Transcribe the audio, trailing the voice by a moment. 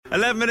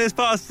11 minutes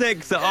past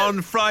 6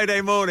 on Friday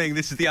morning.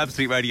 This is the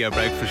Absolute Radio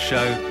Breakfast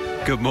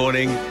Show. Good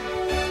morning.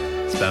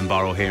 It's Ben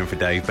Burrells here for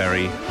Dave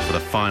Berry for the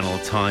final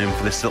time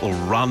for this little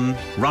run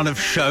of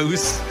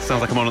shows.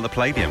 Sounds like I'm on at the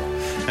Palladium.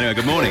 Anyway,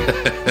 good morning.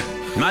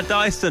 Matt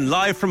Dyson,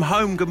 live from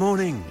home. Good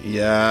morning.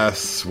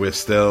 Yes, we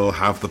still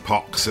have the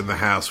pox in the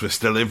house. We're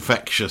still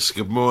infectious.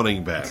 Good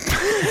morning, Ben.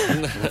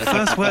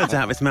 First words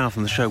out of his mouth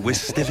on the show. We're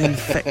still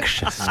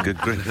infectious. Good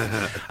grief.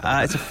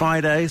 It's a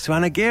Friday, so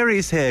Anna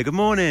Geary's here. Good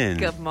morning.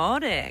 Good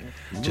morning.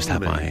 Just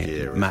had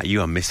Matt,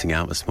 you are missing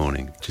out this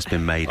morning. Just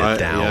been made a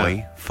dowie.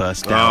 Yeah.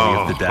 First dowie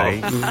of the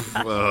day.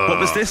 What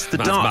was this? The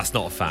dark. Matt's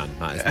not a fan.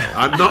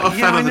 I'm not a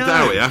fan of the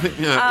dowie. I think,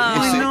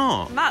 why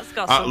not? Matt's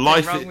got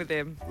something wrong with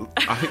him.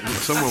 I think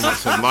someone once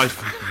said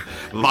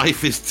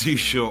life is too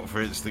short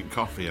for instant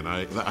coffee, and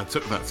I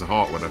took that to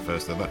heart when I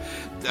first heard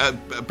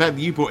that. Ben,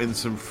 you brought in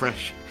some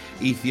fresh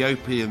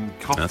Ethiopian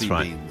coffee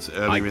beans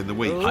earlier in the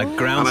week. I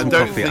ground some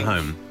coffee at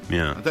home.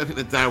 Yeah, I don't think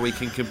the dowie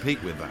can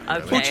compete with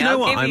that. Okay, well, do you know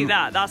what? I'll give you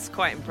that. That's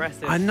quite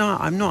impressive. I'm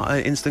not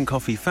an instant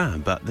coffee fan,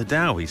 but the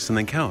dowie's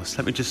something else.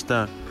 Let me just.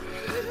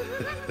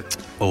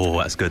 Oh,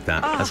 that's good.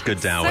 That's good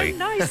dowie. So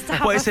nice to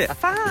have a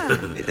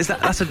fan.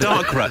 That's a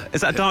dark roast.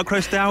 Is that a dark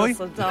roast dowie?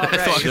 That's a dark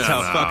roast.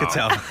 I could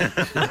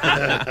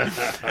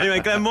tell. Anyway,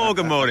 Glenn Moore,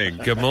 good morning.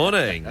 Good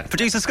morning.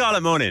 Producer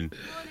Scarlett, morning.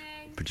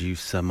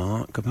 Producer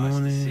Mark, good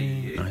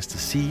morning. Nice to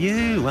see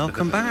you.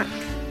 Welcome back.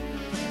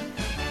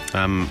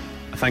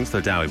 Thanks for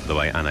the dowie, by the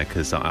way, Anna,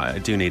 because I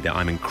do need it.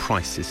 I'm in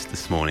crisis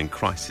this morning.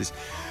 Crisis.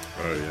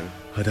 Oh yeah.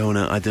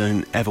 I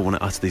don't ever want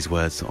to utter these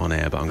words on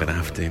air, but I'm going to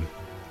have to.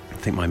 I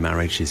think my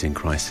marriage is in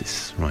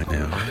crisis right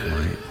now.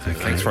 Right? Okay.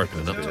 Thanks for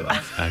opening up to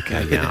that.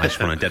 Okay, yeah, I just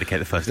want to dedicate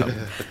the first up.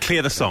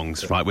 Clear the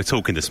songs, right? We're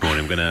talking this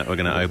morning. We're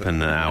gonna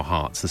open our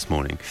hearts this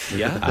morning.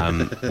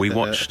 Yeah. We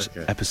watched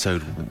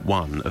episode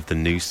 1 of the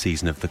new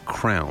season of The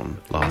Crown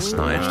last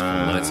night.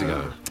 4 nights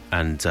ago.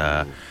 And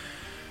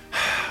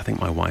I think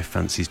my wife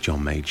fancies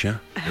John Major.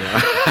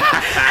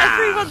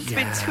 Everyone's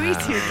been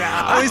tweeting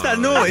that. Oh, is that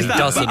no? Is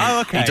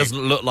that? He doesn't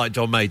look like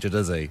John Major,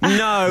 does he?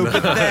 No,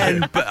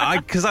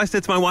 because I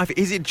said to my wife,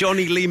 "Is it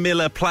Johnny Lee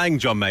Miller playing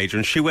John Major?"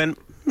 And she went,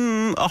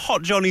 "A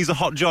hot Johnny's a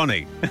hot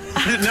Johnny."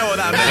 I didn't know what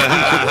that meant.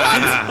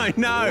 I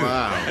know.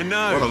 Wow. I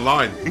know. What a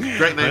line!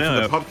 Great name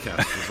for the podcast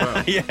as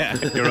well. Yeah,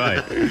 you're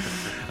right.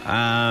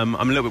 I'm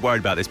a little bit worried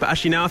about this, but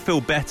actually now I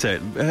feel better.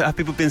 Have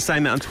people been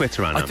saying that on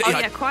Twitter, Anna?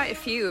 Quite a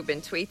few have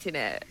been tweeting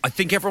it. I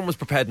think everyone was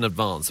prepared in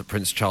advance that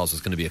Prince Charles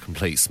was going to be a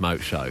complete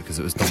smoke show because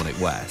it was Dominic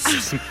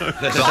West.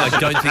 But I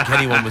don't think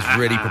anyone was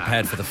really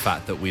prepared for the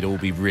fact that we'd all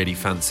be really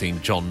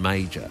fancying John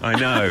Major. I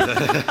know.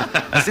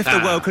 As if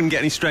the world couldn't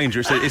get any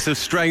stranger. It's a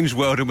strange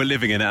world and we're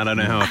living in it, and I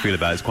don't know how I feel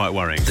about it. It's quite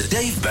worrying. The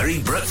Dave Berry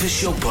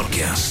Breakfast Show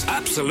Podcast.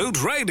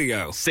 Absolute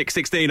Radio.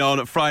 6:16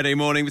 on Friday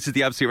morning. This is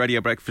the Absolute Radio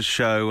Breakfast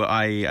Show.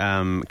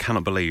 I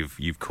cannot believe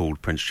you've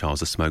called Prince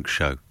Charles a smoke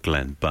show,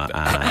 Glenn. But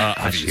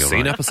have you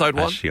seen episode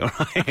 1? Actually, all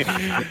right.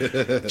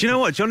 Do you know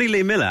what, Johnny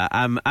Lee Miller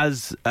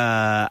as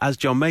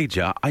John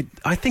Major?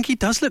 I think he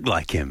does look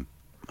like him.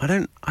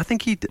 I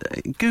think he.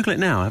 Google it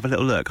now. Have a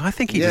little look. I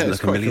think he doesn't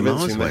look a million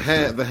miles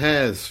away. The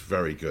hair's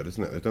very good,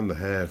 isn't it? They've done the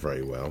hair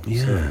very well.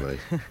 Yeah. Certainly.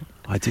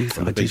 I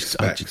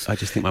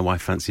just think my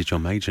wife fancies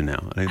John Major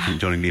now. I don't think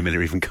Johnny Lee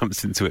Miller even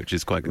comes into it, which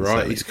is quite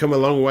concerning. Right, he's come a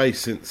long way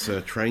since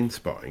Train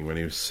Spotting when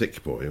he was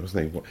Sick Boy,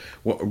 wasn't he?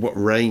 What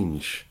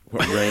range?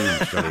 What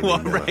range Johnny Lee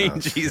What Miller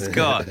range has. he's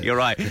got. You're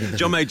right.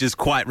 John Major's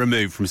quite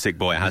removed from Sick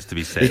Boy, it has to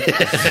be said.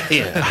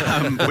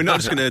 We're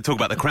not just going to talk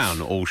about The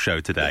Crown all show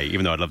today,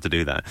 even though I'd love to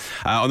do that.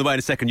 On the way in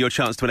a second, your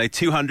chance to win a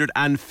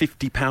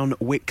 £250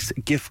 Wix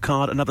gift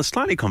card. Another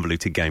slightly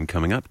convoluted game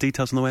coming up.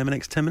 Details on the way in the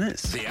next 10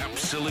 minutes. The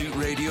Absolute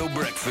Radio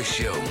Breakfast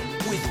Show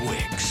with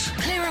Wix.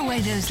 Clear away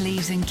those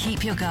leaves and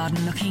keep your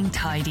garden looking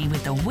tidy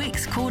with the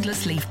Wix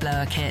Cordless Leaf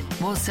Blower Kit.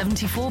 Was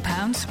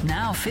 £74,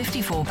 now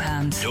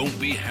 £54. Don't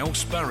be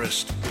house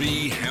embarrassed.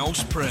 Be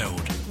house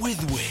proud with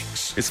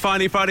Wix. It's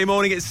finally Friday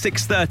morning. It's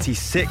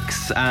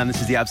 6:36, and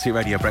this is the Absolute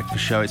Radio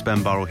Breakfast Show. It's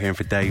Ben Burrells here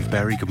for Dave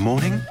Berry. Good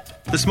morning.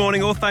 This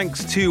morning, all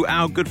thanks to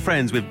our good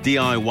friends with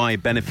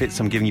DIY Benefits,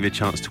 I'm giving you a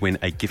chance to win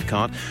a gift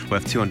card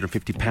worth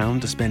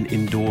 £250 to spend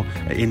in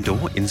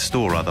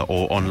store,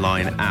 or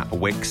online at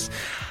Wix.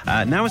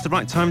 Now is the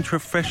right time to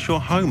refresh your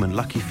home, and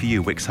lucky for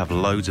you, Wix have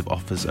loads of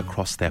offers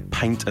across their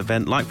paint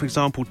event, like, for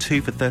example,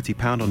 2 for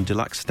 £30 on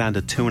Deluxe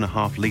Standard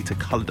 2.5 litre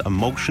coloured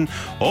emulsion,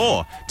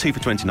 or 2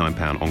 for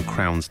 £29 on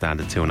Crown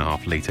Standard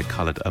 2.5 litre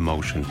coloured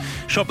emulsion.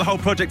 Shop the whole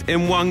project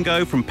in one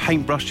go, from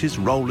paintbrushes,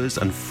 rollers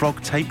and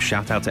frog tape.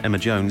 Shout out to Emma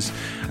Jones.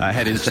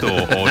 Head in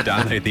store or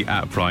download the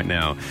app right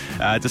now.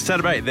 To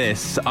celebrate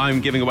this, I'm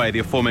giving away the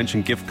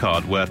aforementioned gift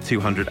card worth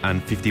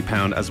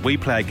 £250 as we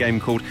play a game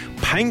called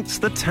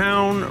Paint the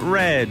Town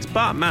Red.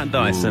 But, Matt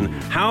Dyson,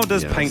 how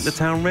does Paint the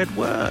Town Red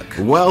work?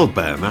 Well,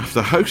 Ben,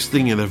 after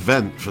hosting an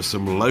event for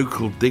some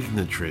local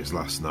dignitaries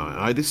last night,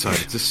 I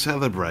decided to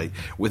celebrate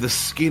with a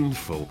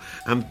skinful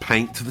and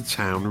paint the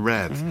town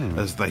red,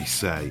 as they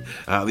say.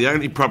 The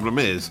only problem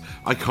is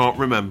I can't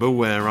remember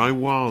where I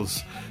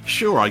was.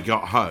 Sure, I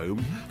got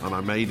home and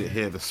I made it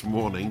here this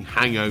morning,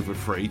 hangover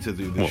free, to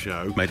do the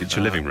show. Made it to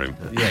your living room.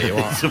 Yeah, you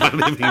are. To my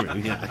living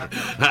room, yeah.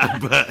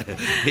 But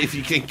if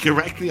you can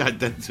correctly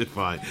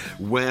identify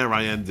where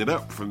I ended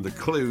up from the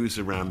clues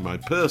around my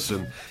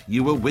person,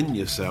 you will win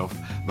yourself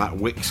that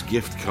Wix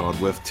gift card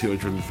worth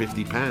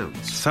 £250.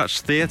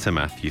 Such theatre,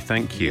 Matthew.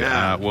 Thank you.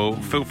 Yeah. Well,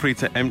 feel free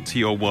to empty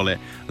your wallet.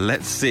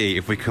 Let's see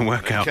if we can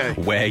work out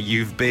where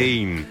you've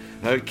been.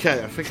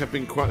 Okay, I think I've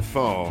been quite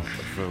far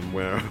from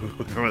where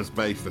I was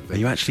based, I think. Are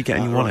you actually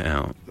getting your wallet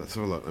out? Let's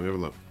have a look. Let me have a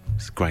look.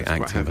 It's great It's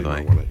quite acting, by heavy, the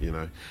way. my wallet, you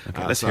know.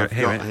 Okay, let's so hear I've it,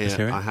 hear got it, let's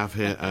hear it. I have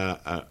here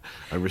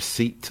a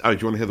receipt. Oh, do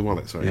you want to hear the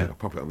wallet? Sorry, Yeah. I'll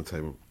pop it on the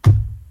table.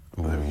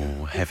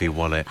 Oh, heavy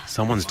wallet.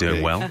 Someone's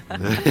doing well.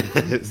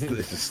 It's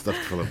just stuffed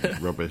full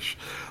of rubbish.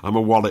 I'm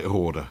a wallet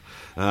hoarder.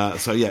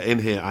 So yeah, in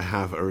here I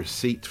have a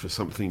receipt for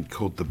something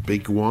called the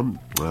Big One.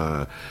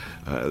 The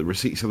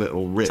receipt's a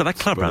little ripped. So that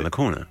club around the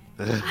corner.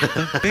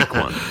 The big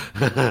one.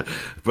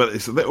 But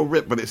it's a little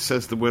ripped, but it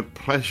says the word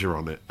pleasure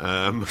on it.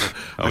 I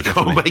definitely.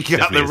 can't make out the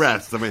Definitely is.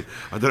 rest. I mean,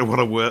 I don't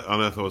know what on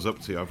earth I was up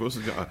to. I've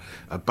also got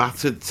a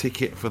battered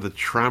ticket for the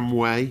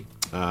tramway.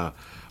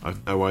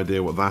 I've no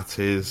idea what that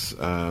is.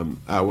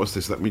 What's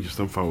this? Let me just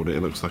unfold it.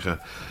 It looks like a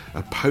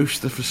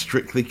poster for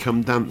Strictly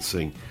Come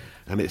Dancing,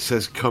 and it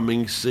says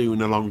coming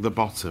soon along the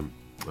bottom.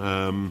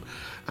 And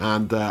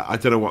I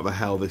don't know what the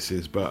hell this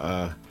is,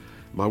 but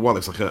my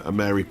wallet's like a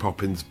Mary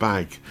Poppins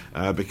bag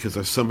because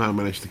I've somehow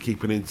managed to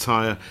keep an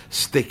entire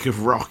stick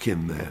of rock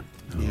in there.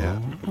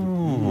 Yeah.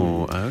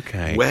 Oh,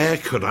 okay. Where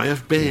could I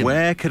have been?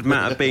 Where could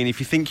Matt have been? If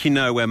you think you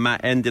know where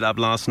Matt ended up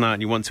last night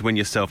and you want to win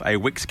yourself a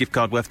Wix gift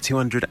card worth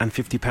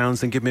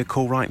 £250, then give me a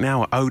call right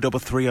now at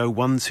 0330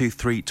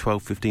 123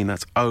 1215.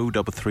 That's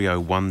 0330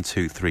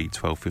 123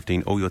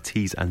 1215. All your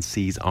T's and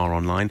C's are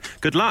online.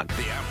 Good luck.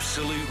 The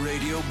Absolute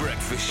Radio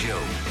Breakfast Show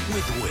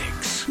with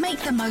Wix.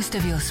 Make the most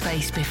of your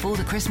space before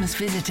the Christmas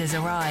visitors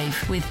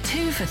arrive with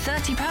 2 for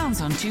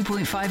 £30 on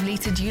 2.5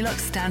 litre Dulux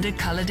standard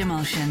coloured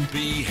emulsion.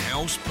 Be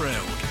house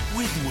proud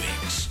with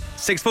Wix.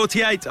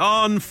 6:48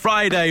 on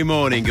Friday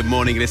morning. Good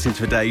morning. Listening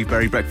to the Dave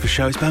Berry Breakfast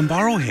Show. It's Ben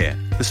Burrells here.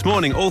 This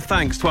morning, all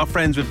thanks to our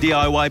friends with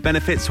DIY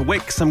Benefits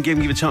Wix. I'm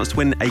giving you a chance to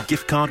win a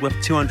gift card worth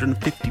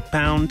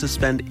 £250 to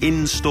spend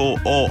in-store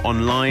or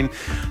online.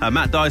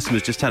 Matt Dyson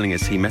was just telling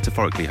us he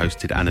metaphorically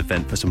hosted an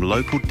event for some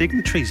local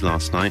dignitaries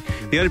last night.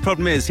 The only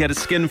problem is he had a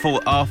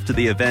skinful after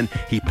the event.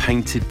 He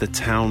painted the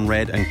town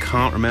red and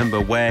can't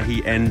remember where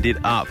he ended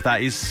up.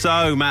 That is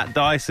so Matt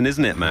Dyson,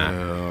 isn't it, Matt?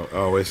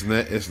 Isn't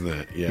it? Isn't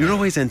it? Yeah. You're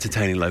always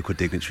entertaining local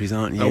dignitaries,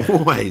 aren't you?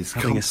 Always.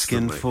 Having a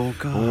constantly. skinful,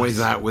 God. Always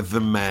out with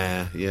the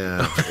mayor.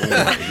 Yeah.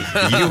 Always.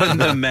 You and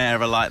the mayor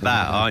are like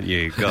that, aren't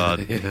you?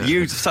 God. Yeah.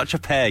 You, such a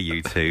pair,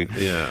 you two.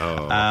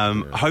 Yeah.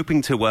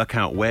 Hoping to work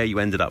out where you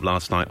ended up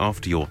last night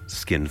after your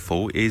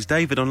skinful is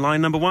David on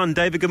line number 1.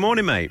 David, good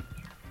morning, mate.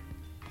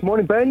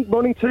 Morning, Ben.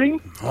 Morning,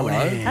 team.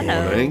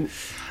 Morning.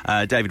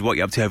 David, what are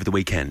you up to over the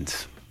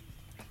weekend?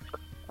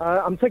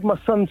 I'm taking my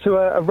son to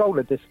a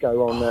roller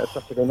disco on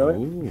Saturday night.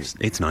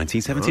 It's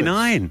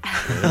 1979.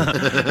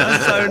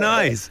 That's so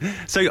nice.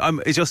 So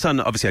is your son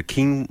obviously a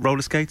keen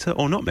roller skater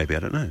or not, maybe? I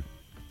don't know.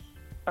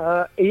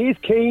 He is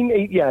keen.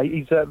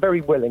 He's very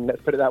willing,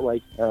 let's put it that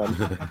way.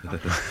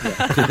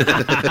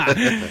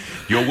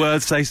 Your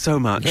words say so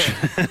much.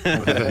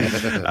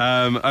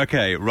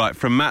 Okay, right.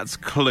 From Matt's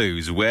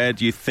clues, where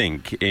do you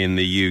think in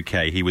the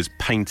UK he was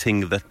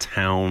painting the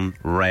town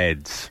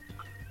red?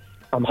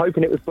 I'm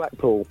hoping it was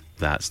Blackpool.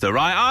 That's the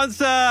right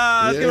answer.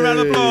 Let's give a round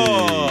of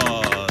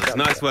applause.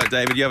 Nice work,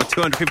 David. You have a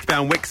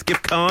 £250 Wix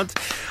gift card.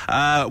 What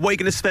are you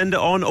going to spend it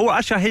on? Or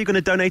actually, I hear you're going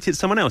to donate it to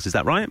someone else. Is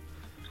that right?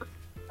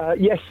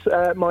 Yes,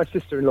 my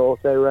sister-in-law.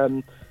 They're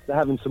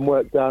having some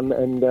work done,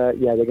 and they're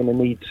going to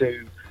need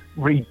to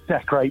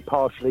redecorate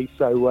partially.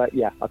 So I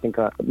think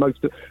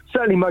most of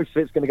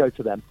it's going to go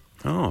to them.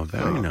 Oh,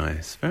 very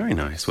nice. Very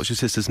nice. What's your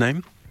sister's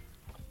name?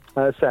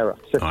 Sarah,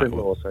 sister-in-law. All right,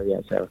 well- So yeah,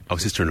 Sarah. Oh,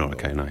 sister-in-law.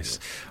 Okay, nice.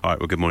 All right,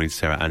 well, good morning,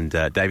 Sarah. And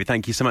David,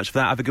 thank you so much for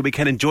that. Have a good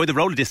weekend. Enjoy the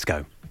roller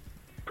disco.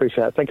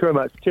 Appreciate it. Thank you very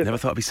much. Cheers. Never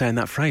thought I'd be saying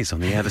that phrase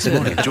on the air this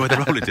morning. Enjoy the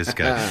roller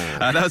disco.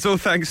 That's all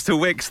thanks to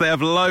Wix. They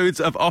have loads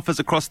of offers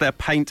across their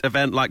paint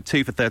event, like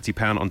 2 for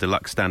 £30 on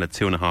Deluxe Standard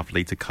 2.5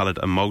 litre coloured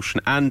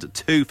emulsion and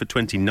 2 for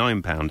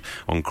 £29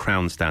 on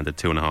Crown Standard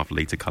 2.5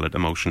 litre coloured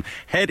emulsion.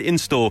 Head in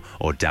store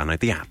or download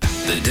the app.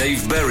 The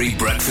Dave Berry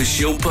Breakfast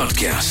Show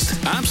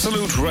Podcast.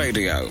 Absolute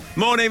Radio.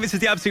 Morning, this is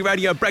the Absolute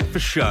Radio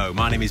Breakfast Show.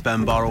 My name is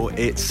Ben Burrells.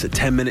 It's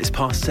 10 minutes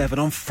past 7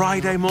 on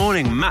Friday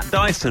morning. Matt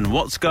Dyson,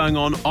 what's going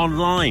on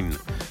online?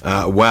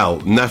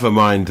 Well, never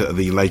mind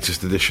the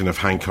latest edition of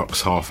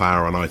Hancock's Half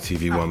Hour on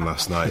ITV1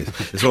 last night.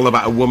 It's all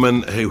about a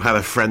woman who had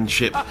a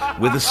friendship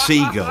with a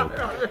seagull.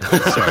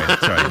 Sorry.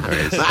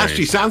 That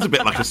actually sounds a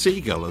bit like a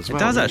seagull as well.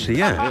 does actually,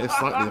 yeah.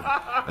 It's like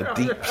a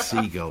deep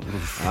seagull.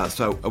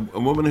 So a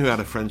woman who had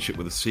a friendship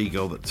with a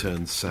seagull that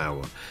turned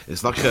sour.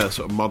 It's like a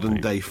sort of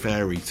modern-day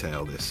fairy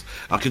tale, this.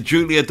 Like a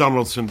Julia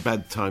Donaldson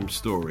bedtime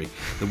story.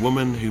 The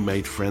woman who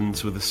made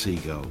friends with a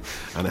seagull.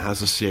 And it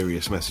has a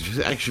serious message.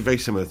 It's actually very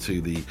similar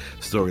to the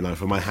storyline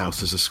for My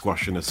House as a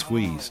Squash and a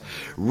Squeeze,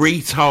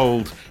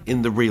 retold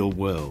in the real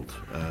world.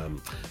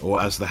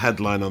 Or as the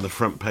headline on the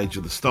front page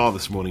of the Star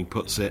this morning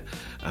puts it,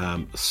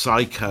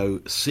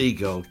 Psycho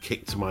Seagull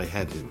kicked my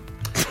head in.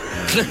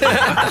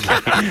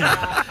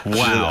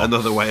 Wow.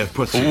 Another way of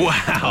putting it.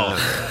 Wow.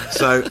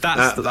 So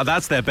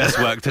that's their best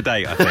work to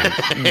date, I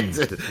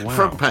think. Wow.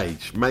 Front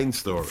page, main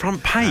story.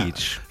 Front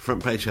page?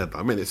 Front page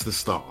headline. I mean, it's the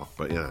Star,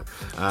 but you know.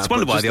 It's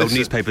wonder why the old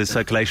newspaper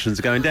circulations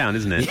are going down,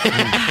 isn't it?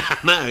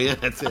 No, yeah,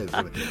 it is.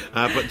 Isn't it?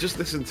 But just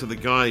listen to the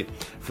guy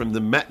from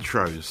the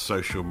Metro's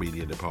social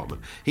media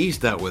department. He's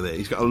dealt with it.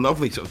 He's got a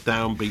lovely sort of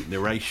downbeat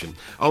narration.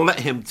 I'll let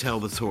him tell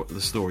the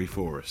story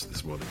for us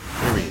this morning.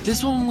 Here he is.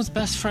 This woman was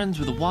best friends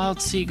with a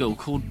wild seagull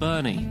called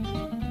Bernie.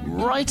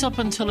 Right up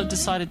until it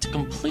decided to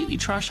completely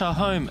trash her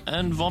home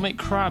and vomit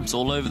crabs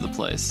all over the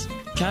place.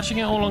 Catching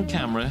it all on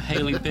camera,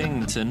 Hayley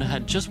Binghamton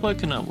had just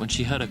woken up when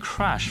she heard a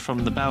crash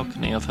from the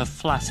balcony of her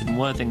flat in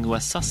Worthing,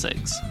 West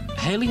Sussex.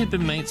 Hayley had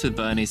been mates with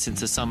Bernie since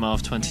the summer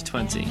of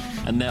 2020,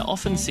 and they're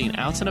often seen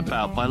out and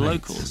about by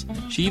locals.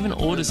 She even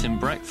orders him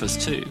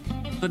breakfast too.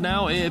 But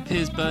now it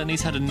appears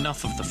Bernie's had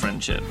enough of the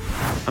friendship.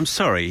 I'm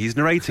sorry, he's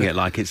narrating it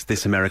like it's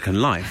This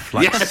American Life,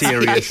 like Yes,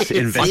 serious it's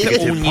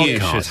investigative All news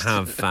podcast. should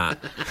have that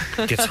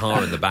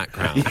guitar in the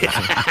background.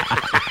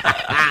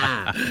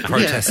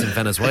 Protests in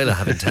Venezuela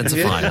have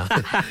intensified.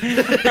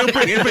 It'll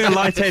bring a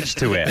light edge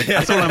to it.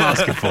 That's all I'm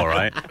asking for,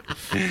 right?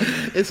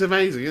 It's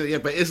amazing, yeah.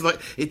 But it's like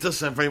it does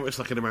sound very much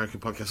like an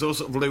American podcast. Or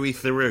sort of Louis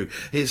Theroux,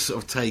 his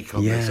sort of take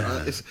on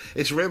this.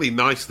 It's really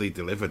nicely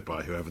delivered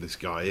by whoever this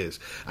guy is,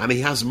 and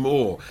he has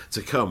more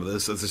to come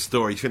as the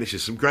story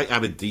finishes. Some great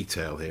added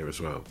detail here as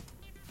well.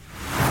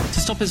 To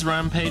stop his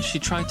rampage, she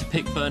tried to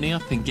pick Bernie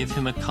up and give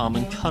him a calm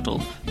and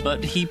cuddle,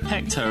 but he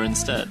pecked her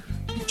instead.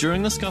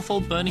 During the scuffle,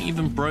 Bernie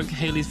even broke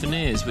Hayley's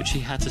veneers, which he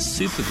had to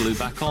super glue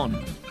back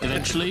on.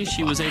 Eventually,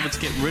 she was able to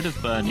get rid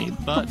of Bernie,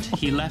 but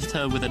he left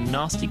her with a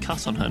nasty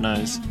cut on her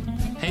nose.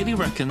 Hayley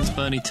reckons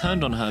Bernie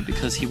turned on her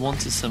because he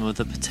wanted some of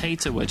the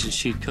potato wedges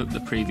she'd cooked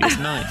the previous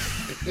night.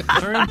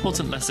 A very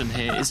important lesson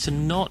here is to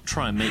not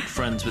try and make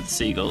friends with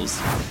seagulls.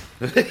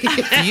 The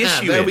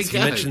issue there we is, he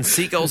go. mentioned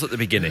seagulls at the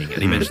beginning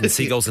and he mentioned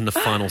seagulls in the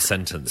final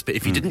sentence, but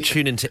if you didn't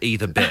tune into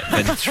either bit,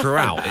 then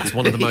throughout it's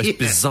one of the most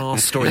bizarre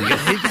stories. You go,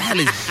 who the hell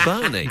is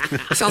Bernie?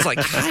 It sounds like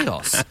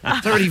chaos.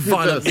 Very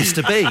violent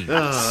Mr.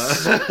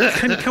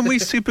 Bean. Can we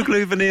super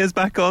glue veneers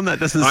back on? That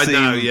doesn't I seem...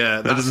 know, yeah.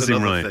 That That's doesn't seem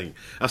another right. thing.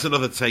 That's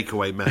another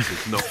takeaway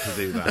message, not to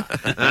do that.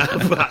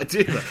 But I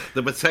do that.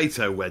 The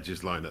potato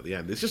wedges line at the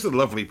end. It's just a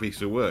lovely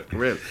piece of work.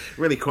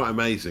 Really quite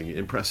amazing,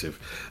 impressive.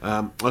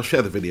 I'll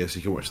share the video so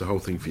you can watch the whole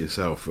thing for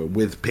yourself,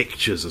 with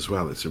pictures as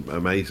well. It's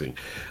amazing.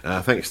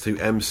 Thanks to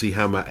MC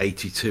Hammer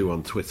 82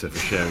 on Twitter for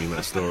sharing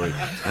that story.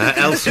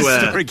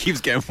 Elsewhere, The story keeps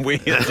getting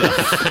weird.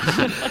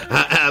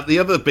 the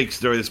other big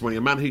story this morning,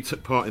 a man who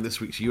took part in this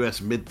week's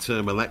US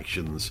midterm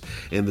elections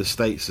in the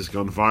States has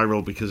gone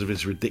viral because of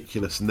his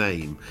ridiculous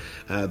name.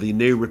 The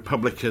new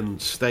Republican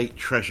state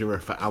treasurer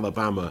for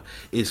Alabama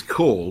is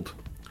called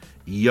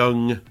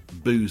Young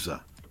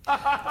Boozer.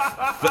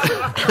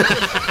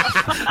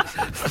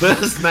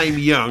 First name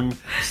Young,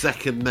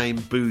 second name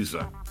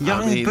Boozer.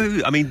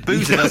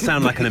 Boozer does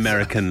sound like an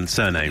American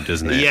surname,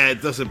 doesn't it? Yeah,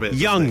 it does a bit.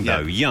 Young, doesn't it?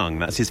 though. Young,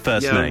 that's his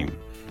first Young. name.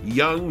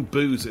 Young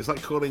Boozer. It's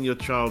like calling your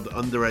child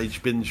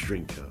underage binge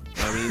drinker.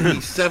 I mean,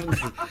 he's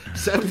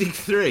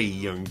 73,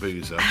 Young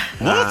Boozer.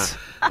 What?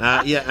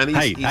 Yeah, and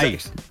Hey,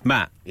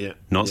 Matt. Yeah,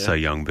 Not yeah. so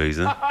young,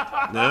 Boozer.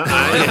 No,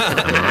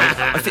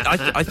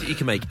 I think you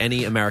can make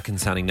any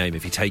American-sounding name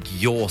if you take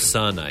your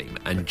surname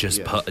and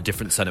just put a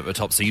different surname at the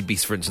top. So you'd be,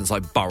 for instance,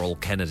 like Burrell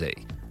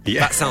Kennedy.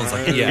 Yeah. That sounds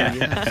like,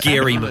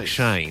 Geary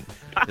McShane.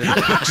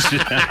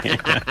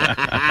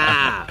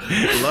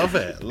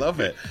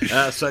 love it.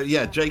 So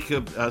yeah,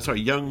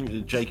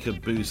 young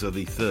Jacob Boozer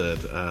III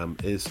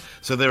is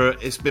so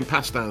it's been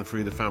passed down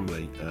through the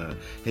family.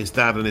 His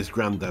dad and his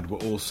granddad were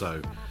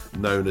also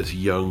known as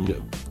Young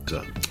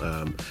Boozer.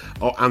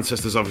 Our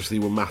ancestors obviously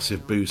were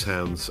massive booze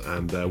hounds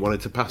and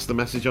wanted to pass the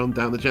message on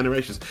down the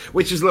generations,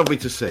 which is lovely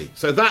to see.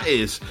 So that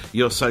is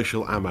your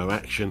social ammo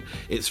action.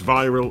 It's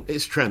viral,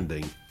 it's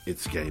trending,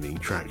 it's gaining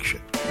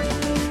traction.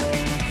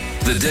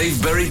 The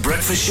Dave Berry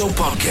Breakfast Show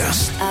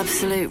Podcast.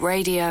 Absolute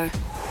Radio.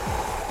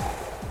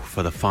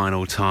 For the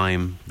final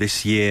time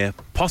this year,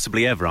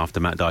 possibly ever,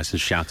 after Matt Dyson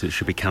shouted it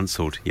should be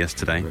cancelled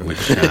yesterday,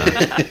 which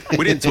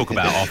we didn't talk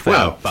about off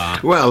air,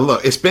 but... Well,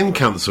 look, it's been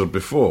cancelled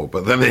before,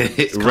 but then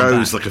it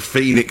rose like a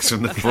phoenix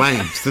from the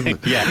flames,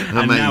 didn't it? Yeah, amazing.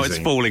 and now it's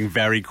falling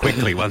very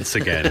quickly once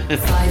again.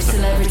 5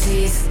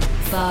 celebrities,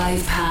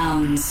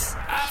 £5.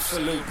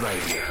 Absolute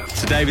Radio.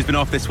 So Dave has been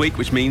off this week,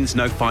 which means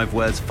no 5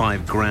 words,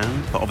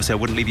 £5,000. But obviously I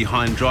wouldn't leave you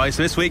high and dry.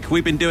 So this week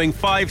we've been doing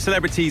 5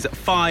 celebrities,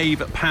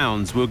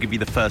 £5. We'll give you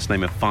the first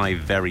name of 5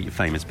 very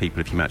famous people.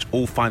 If you match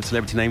all 5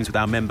 celebrity names with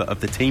our member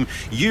of the team,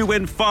 you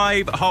win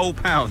 £5 whole.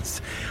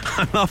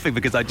 I'm laughing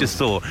because I just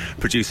saw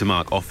producer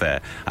Mark off air.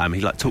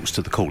 He talks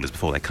to the callers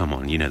before they come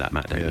on. You know that,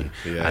 Matt, don't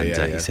you?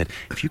 Yeah. He said,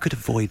 if you could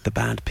avoid the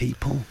bad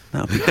people,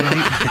 that would be great.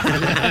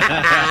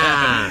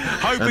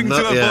 Hoping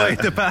to avoid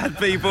the bad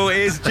people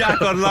is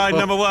Jack online. line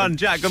number one.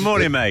 Jack, good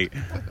morning, mate.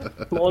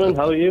 Morning,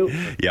 how are you?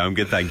 Yeah, I'm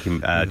good, thank you,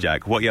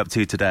 Jack. What are you up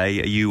to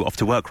today? Are you off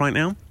to work right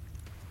now?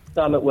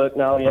 I'm at work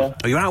now, yeah.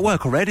 Oh, you're out of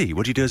work already?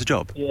 What do you do as a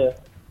job? Yeah,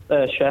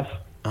 chef.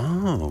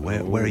 Oh,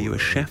 where are you a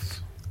chef?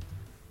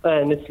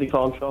 In Italy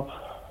farm shop.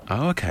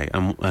 Oh, okay.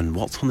 And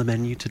what's on the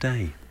menu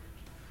today?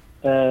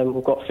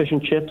 We've got fish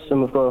and chips,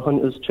 and we've got a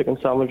Hunter's chicken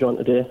sandwich on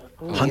today.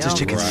 Hunter's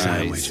chicken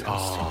sandwich.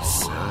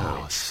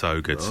 Oh, so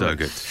good, so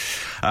good.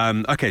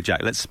 Okay,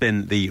 Jack, let's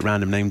spin the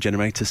random name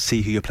generator,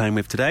 see who you're playing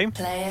with today.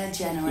 Player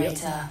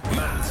generator.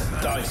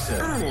 Matt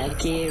Dyson. Anna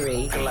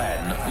Geary.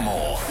 Glenn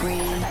Moore. Free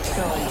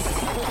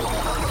choice.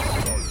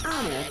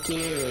 Anna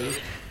Geary.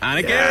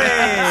 Anna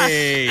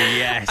Geary!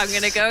 Yes. I'm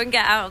going to go and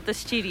get out of the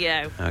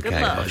studio. Good Okay,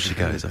 luck. off she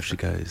goes, off she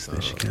goes. There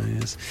she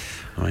goes.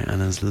 All right,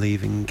 Anna's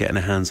leaving, getting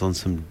her hands on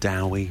some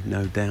Dowie,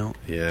 no doubt.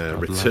 Yeah,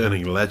 God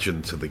returning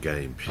legend to the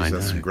game. She's I had know.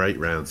 some great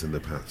rounds in the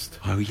past.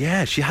 Oh,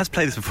 yeah, she has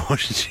played this before,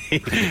 hasn't she?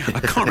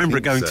 I can't remember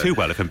it going so. too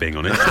well, if I'm being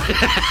honest.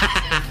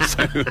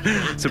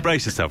 so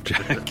brace yourself,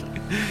 Jack.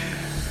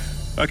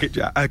 Okay,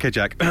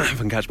 Jack, if I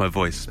can catch my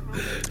voice.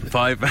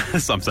 5,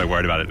 I'm so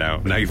worried about it now.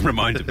 Now you've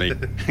reminded me.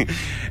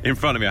 In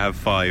front of me I have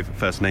 5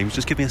 first names.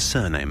 Just give me a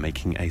surname,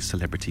 making a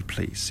celebrity,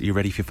 please. Are you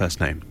ready for your first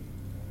name?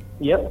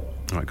 Yep.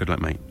 All right, good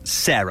luck, mate.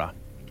 Sarah.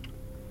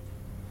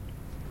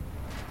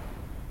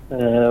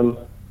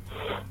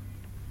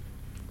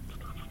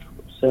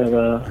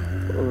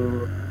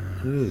 Sarah.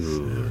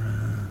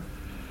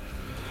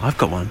 I've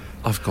got one.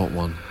 I've got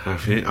one.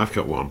 I've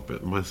got one,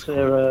 but mine's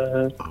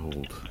Sarah.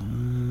 old.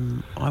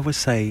 I would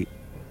say...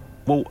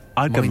 Well,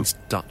 I'd go... Mine's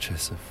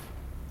Duchess of...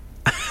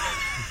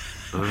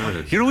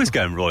 You're always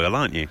going royal,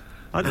 aren't you?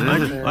 I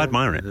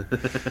admire it.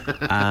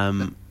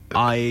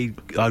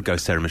 I'd go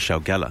Sarah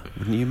Michelle Gellar,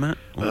 wouldn't you, Matt?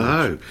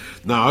 Oh,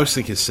 no, I was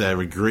thinking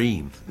Sarah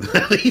Green.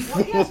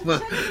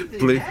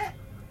 Blue.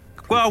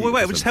 Well, wait,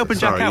 we're just helping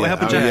Jack Sorry, out. We're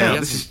helping Jack out.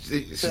 This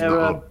is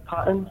Sarah not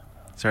Patton.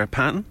 Sarah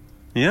Patton?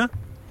 Yeah?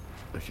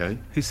 okay.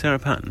 Who's Sarah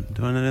Patton?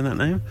 Do I know that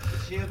name?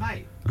 Is she a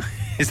mate?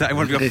 Is that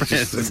one of your It's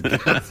friends? just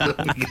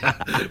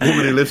a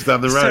woman who lives down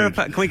the road. Sarah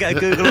Patton. Can we get a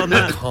Google on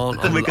that?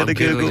 Can we get a I'm Googling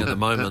Google? at the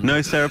moment.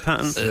 No Sarah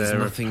Patton? There's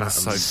nothing Patton.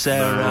 so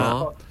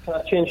Sarah. Can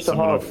I change to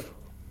Someone Harding? off-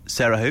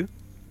 Sarah who?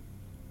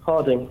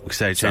 Harding.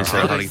 Say change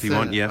Sarah Harding if you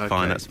want. Yeah,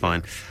 fine, Okay. that's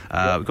fine.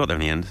 We got there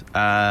in the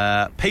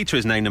end. Peter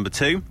is name number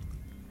 2.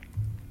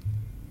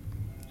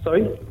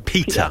 Sorry?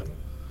 Peter.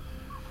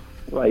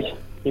 Right.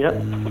 Yeah.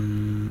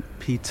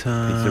 Peter.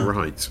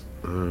 right.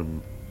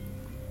 No.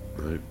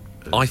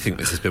 I think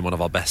this has been one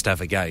of our best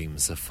ever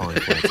games of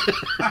 5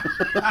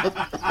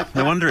 words.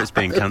 No wonder it's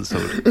being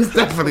cancelled. It's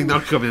definitely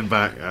not coming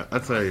back. I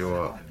tell you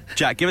what.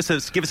 Jack, give us a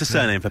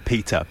surname for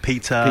Peter.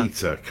 Peter.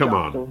 Peter, come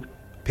on.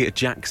 Peter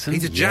Jackson.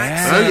 Peter Yeah.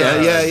 Jackson. Oh,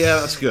 yeah,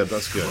 that's good.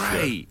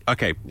 Great.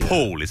 Okay,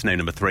 Paul is name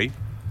number 3.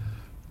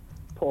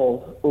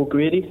 Paul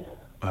O'Grady.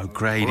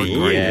 O'Grady.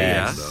 O'Grady,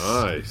 Yes.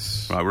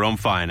 Nice. Right, we're on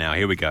fire now.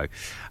 Here we go.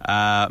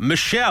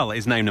 Michelle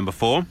is name number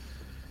 4.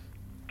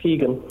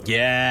 Keegan.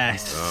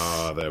 Yes.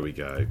 Ah, there we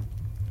go.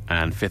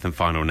 And 5th and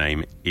final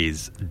name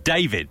is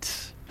David.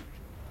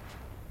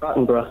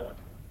 Attenborough.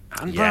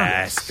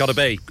 Yes. Gotta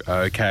be.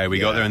 Okay, we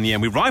got there in the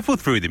end. We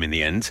rifled through them in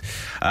the end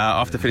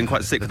after feeling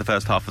quite sick for the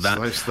first half of that.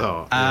 Slow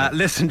start. Yeah.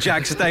 Listen,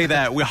 Jack, stay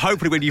there. We'll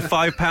hopefully win you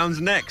 £5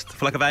 next. I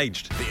feel like I've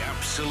aged. The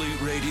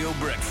Absolute Radio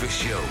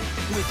Breakfast Show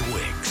with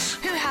Wix.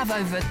 Who have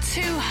over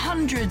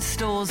 200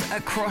 stores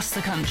across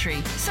the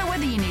country. So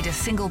whether you need a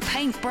single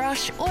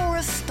paintbrush or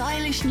a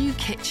stylish new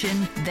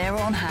kitchen, they're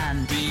on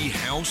hand. Be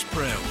house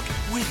proud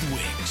with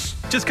Wix.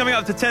 Just coming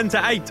up to 10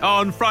 to 8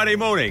 on Friday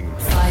morning.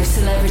 5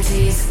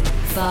 celebrities,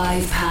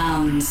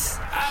 £5.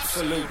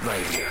 Absolute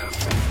Radio.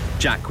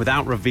 Jack,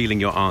 without revealing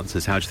your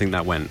answers, how do you think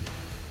that went?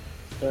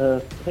 I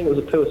think it was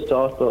a poor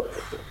start, but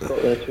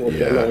got there towards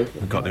the end.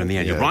 We got there in the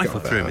end. You Yeah,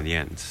 rifled got through there. them in the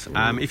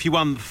end. If you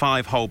won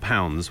 £5 whole,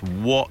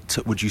 what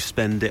would you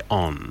spend it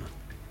on?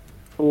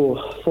 Oh,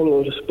 I think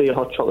it'll just be a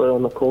hot chocolate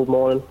on a cold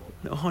morning.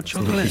 Little hot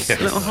chocolate.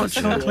 Little hot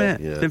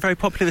chocolate. Yeah. It's been very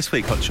popular this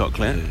week, hot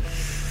chocolate.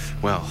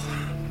 Well,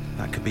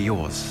 that could be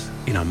yours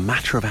in a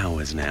matter of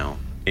hours now,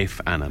 if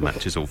Anna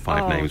matches all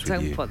 5 names with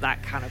don't you. put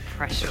that kind of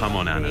pressure Come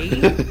on, Anna. me.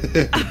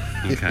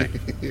 Okay.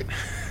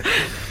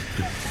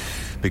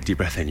 Big deep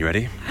breath in. You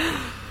ready?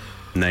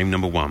 Name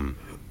number 1.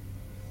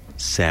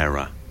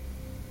 Sarah.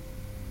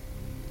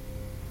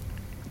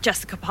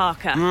 Jessica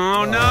Parker.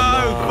 Oh, no!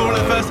 Fall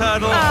at the first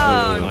hurdle.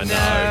 Oh,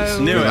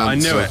 no. I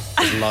knew it.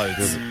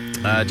 Loads.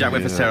 Jack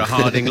went for Sarah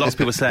Harding. Lots of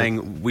people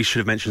saying we should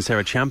have mentioned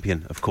Sarah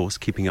Champion, of course,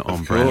 keeping it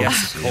on brand.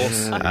 Yes, of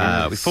course.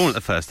 We've fallen at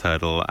the first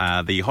hurdle.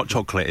 The hot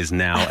chocolate is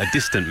now a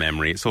distant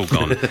memory. It's all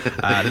gone.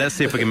 Let's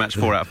see if we can match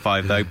 4 out of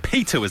 5, though.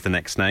 Peter was the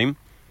next name.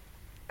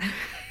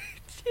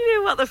 Do you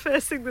know what the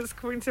first thing that's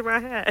coming to my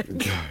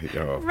head?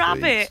 Oh,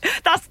 Rabbit.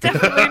 That's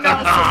definitely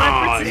not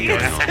a celebrity.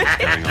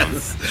 Going on.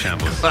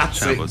 Shambles.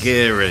 Classic Shambles.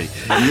 Geary.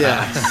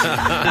 Yes.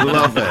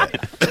 Love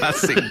it.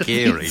 Classic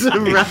Geary. It's a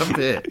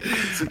rabbit.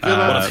 It's a good One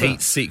of answer.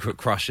 Heat's secret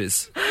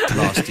crushes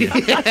last year.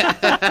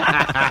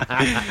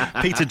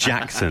 Peter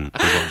Jackson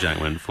is what Jack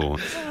went for.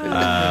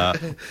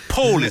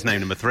 Paul is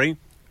name number 3.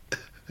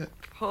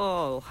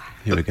 Paul.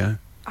 Here we go.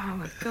 Oh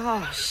my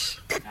gosh.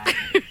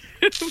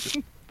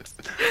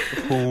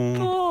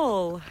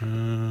 Paul.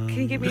 Can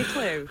you give me a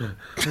clue?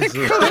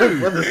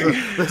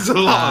 There's a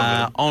lot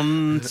of them.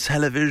 On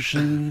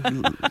television.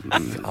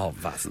 Oh,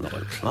 that's not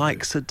a clue.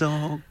 Likes a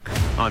dog.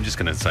 I'm just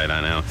going to say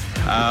that now.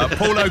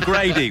 Paul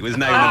O'Grady was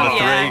name number 3.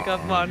 Yeah,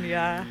 good one,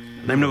 yeah.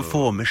 Name number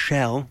 4,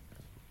 Michelle.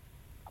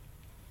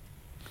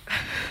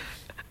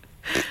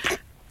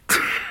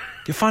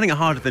 You're finding it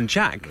harder than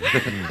Jack.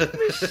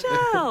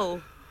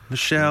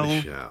 Michelle.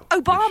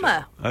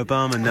 Obama.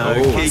 Obama, no.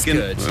 Keegan,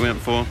 good. we went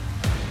for.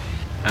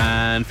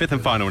 And 5th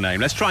and final name.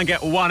 Let's try and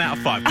get 1 out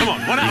of 5. Come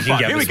on, 1 out of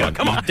 5. Here we go.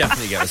 Come on.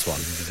 Definitely get this one.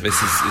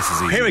 This is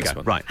easy. Here we go.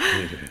 One. Right.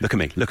 Look at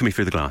me. Look at me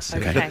through the glass.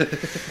 Okay.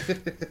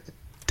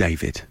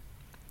 David.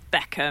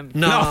 Beckham.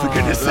 No, for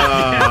goodness sake.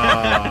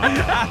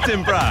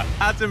 Attenborough.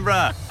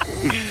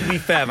 To be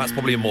fair, that's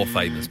probably a more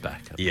famous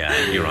Beckham.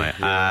 Yeah, you're right.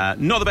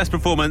 Not the best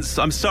performance.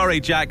 I'm sorry,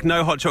 Jack.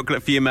 No hot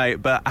chocolate for you,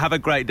 mate. But have a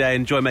great day.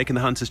 Enjoy making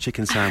the Hunter's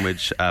chicken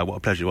sandwich. What a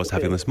pleasure it was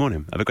having you this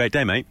morning. Have a great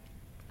day, mate.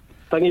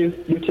 Thank you.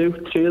 You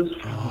too. Cheers.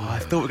 Oh, I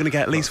thought we were going to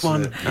get at least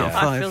 1 out of 5.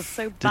 I feel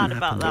so bad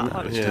about that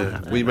hot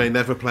chocolate. We may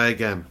never play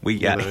again.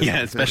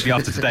 Especially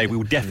after today, we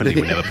will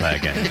definitely never play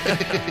again.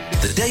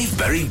 The Dave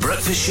Berry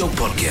Breakfast Show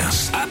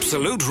Podcast.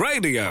 Absolute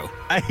Radio.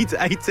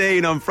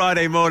 8:18 on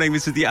Friday morning.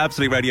 This is the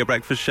Absolute Radio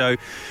Breakfast Show.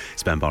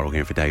 It's Ben Burrell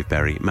here for Dave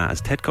Berry. Matt, has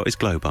Ted got his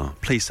glow bar?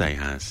 Please say he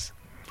has.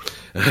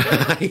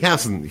 He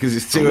hasn't, because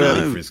it's too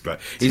early for his glow.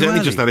 He's only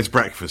just had his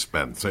breakfast,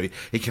 Ben, so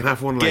he can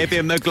have one later. Give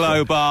him the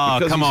glow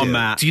bar. Come on,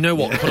 Matt. Do you know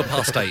what?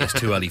 8:15 is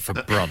too early for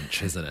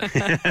brunch, isn't it?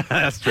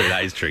 That's true.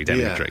 That is true.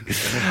 Definitely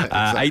true.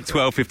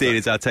 8:12:15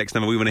 is our text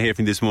number. We want to hear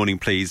from you this morning,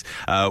 please.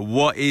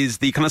 What is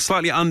the kind of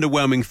slightly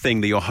underwhelming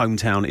thing that your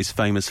hometown is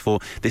famous for?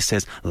 This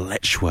says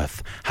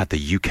Letchworth had the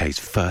UK's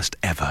first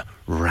ever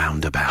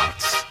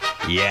roundabout.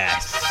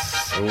 Yes.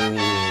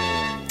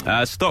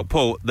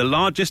 Stockport, the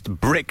largest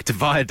bricked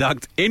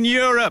viaduct in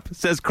Europe,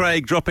 says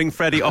Craig, dropping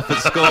Freddie off at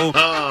school.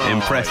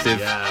 Impressive.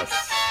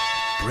 Yes.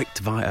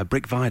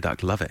 Brick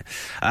viaduct, love it.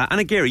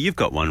 Anna Geary, you've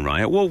got one,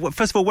 right? Well,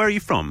 first of all, where are you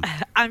from?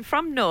 I'm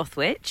from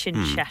Northwich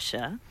in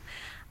Cheshire.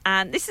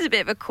 And this is a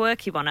bit of a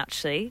quirky one,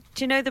 actually.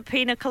 Do you know the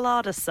Pina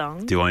Colada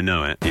song? Do I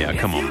know it? Yeah,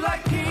 come on.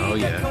 Oh,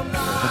 yeah.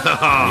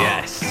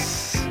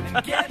 Yes.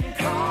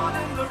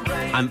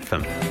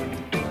 Anthem.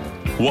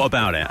 What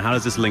about it? How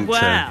does this link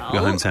to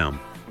your hometown?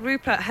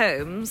 Rupert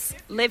Holmes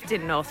lived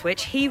in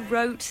Northwich. He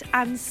wrote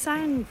and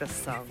sang the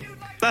song.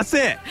 That's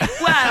it.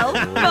 Well,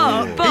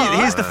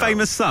 but He's the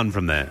famous son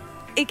from there.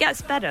 It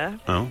gets better.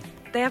 Oh.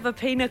 They have a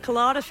Pina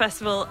Colada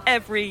festival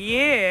every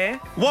year.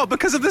 What,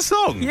 because of the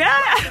song? Yeah.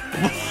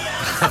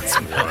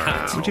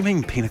 What do you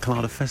mean, Pina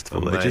Colada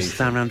Festival? They just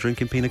stand around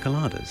drinking Pina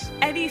Coladas?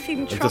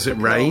 Anything tropical. Does it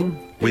rain?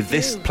 With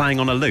this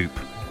playing on a loop?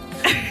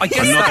 I guess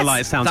I'm not gonna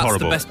lie, it sounds that's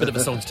horrible. That's the best bit of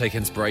a song to take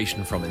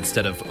inspiration from,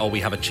 instead of, we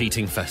have a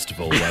cheating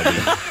festival where we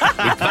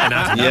play an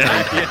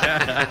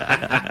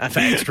advert for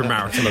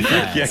extramarital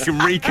affairs. Yeah, you can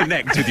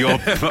reconnect with your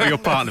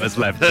partner that's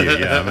left you.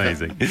 Yeah,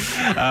 amazing.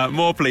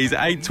 More, please.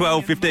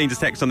 8:12:15 to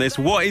text on this.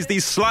 What is the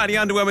slightly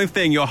underwhelming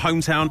thing your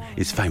hometown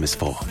is famous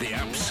for? The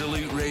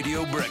Absolute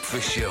Radio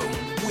Breakfast Show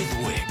with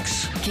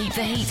Wix. Keep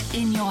the heat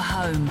in your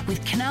home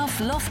with Knauf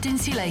Loft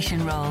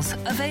Insulation Rolls.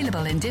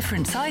 Available in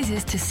different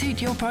sizes to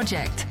suit your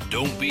project.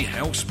 Don't be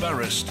house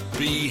embarrassed,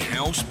 be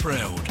house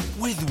proud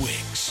with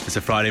Wix. It's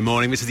a Friday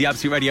morning. This is the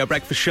Absolute Radio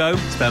Breakfast Show.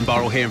 It's Ben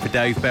Burrell here for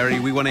Dave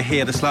Berry. We want to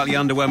hear the slightly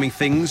underwhelming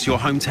things your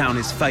hometown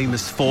is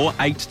famous for.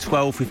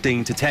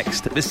 8:12:15 to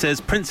text. This says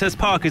Princess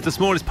Park is the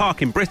smallest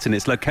park in Britain.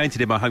 It's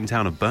located in my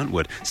hometown of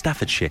Burntwood,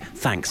 Staffordshire.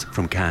 Thanks,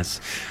 from Kaz.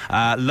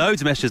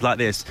 Loads of messages like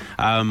this.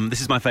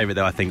 This is my favourite,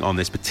 though, I think, on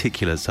this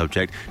particular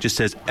subject. Just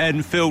says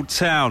Enfield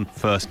Town.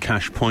 First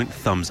cash point.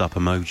 Thumbs up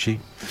emoji.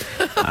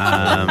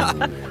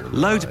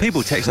 Loads of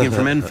people texting in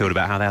from Enfield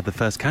about how they had the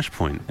first cash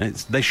point.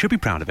 They should be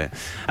proud of it.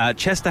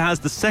 Chester has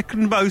the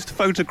second most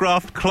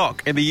photographed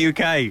clock in the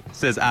UK,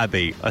 says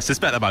Abby. I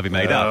suspect that might be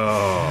made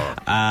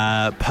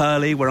up.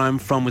 Purley, where I'm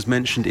from, was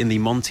mentioned in the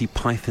Monty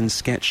Python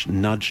sketch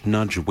Nudge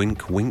Nudge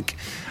Wink Wink.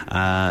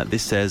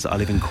 This says I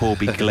live in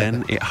Corby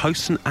Glen. It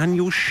hosts an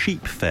annual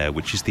sheep fair,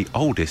 which is the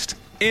oldest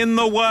in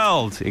the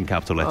world, in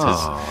capital letters.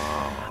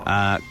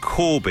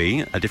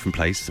 Corby, a different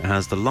place,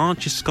 has the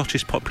largest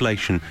Scottish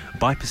population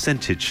by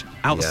percentage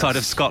outside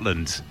of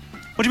Scotland.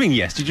 What do you mean,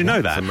 yes? Did you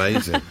know that?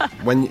 It's amazing.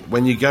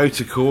 When you go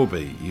to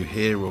Corby, you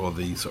hear all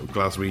the sort of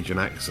Glaswegian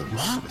accents.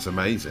 What? It's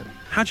amazing.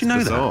 How do you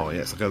know that?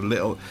 Yeah, it's like a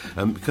little...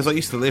 because I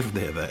used to live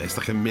near there. It's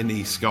like a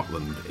mini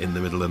Scotland in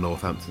the middle of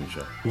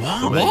Northamptonshire.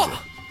 What?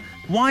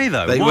 Why,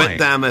 though? They Why? went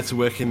down there to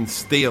work in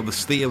steel. The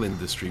steel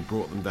industry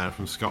brought them down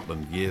from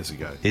Scotland years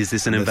ago. Is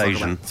this an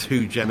invasion? Like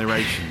 2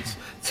 generations.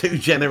 2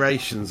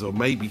 generations, or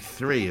maybe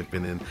 3, have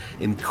been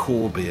in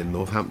Corby in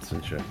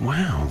Northamptonshire.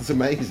 Wow. It's an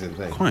amazing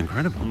thing. Quite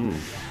incredible.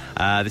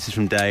 This is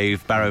from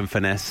Dave. Barrow and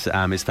Furness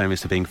is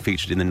famous for being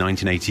featured in the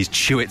 1980s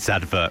Chewits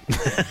advert.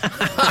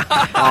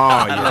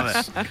 Oh,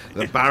 yes.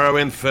 The Barrow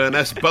and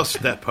Furness bus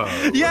depot.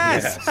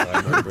 Yes!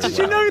 I remember it Did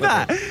you well. know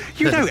that?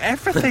 You know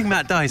everything,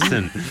 Matt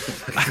Dyson.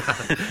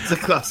 It's a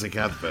classic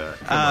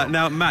advert.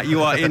 Now, Matt,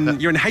 you're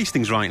in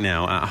Hastings right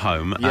now at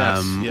home.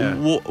 Yes,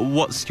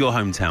 What's your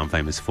hometown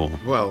famous for?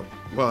 Well,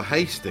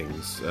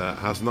 Hastings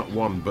has not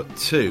 1 but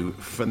 2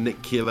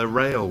 funicular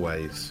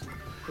railways.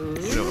 You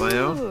know what they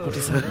are?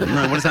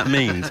 What does that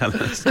mean? Tell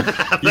us.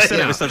 You said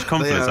it with such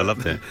confidence. I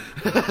loved it.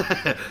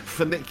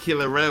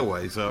 Funicular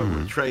railways are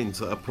trains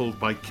that are pulled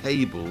by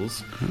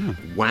cables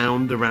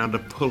wound around a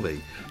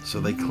pulley, so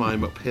they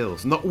climb up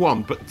hills. Not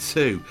 1, but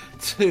 2.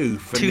 2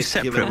 funicular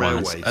separate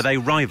railways. ones. Are they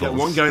rivals? Yeah,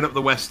 one going up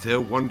the West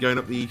Hill, one going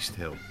up the East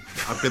Hill.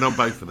 I've been on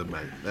both of them,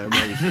 mate. They're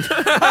amazing.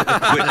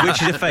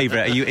 Which is your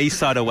favourite? Are you East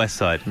Side or West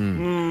Side?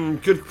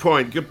 Good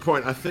point.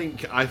 I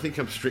think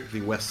I'm strictly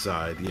West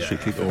Side. Yeah.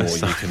 Strictly Or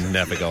West you Side. can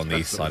never go on the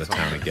east side of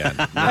town again.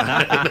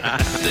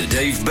 The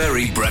Dave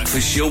Berry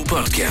Breakfast Show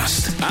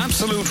Podcast.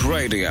 Absolute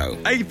Radio.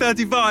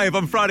 8:35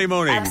 on Friday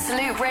morning.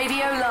 Absolute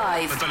Radio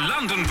Live At the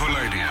London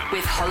Palladium.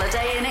 with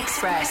Holiday Inn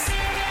Express.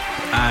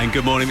 And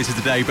good morning, this is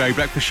the Dave Berry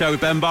Breakfast Show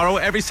with Ben Burrell.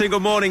 Every single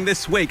morning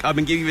this week, I've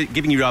been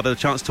giving you the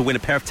chance to win a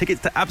pair of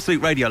tickets to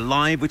Absolute Radio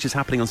Live, which is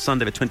happening on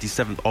Sunday, the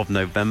 27th of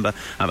November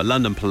at the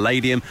London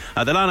Palladium.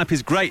 The lineup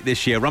is great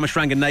this year. Ramesh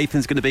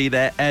Ranganathan's going to be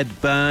there,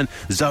 Ed Byrne,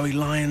 Zoe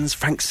Lyons,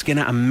 Frank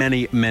Skinner, and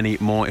many, many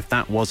more. If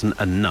that wasn't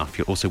enough,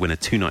 you'll also win a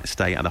 2-night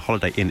stay at the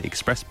Holiday Inn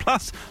Express,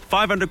 plus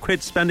 500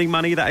 quid spending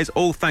money. That is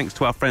all thanks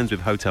to our friends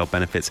with Hotel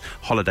Benefits,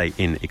 Holiday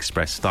Inn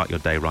Express. Start your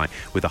day right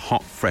with a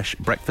hot, fresh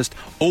breakfast,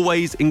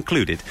 always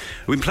included.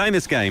 We've been playing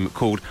this game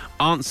called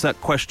Answer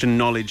Question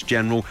Knowledge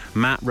General.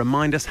 Matt,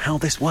 remind us how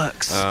this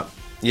works.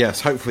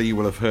 Yes, hopefully you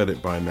will have heard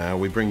it by now.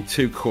 We bring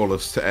 2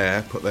 callers to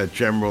air, put their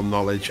general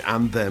knowledge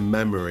and their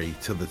memory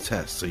to the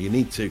test. So you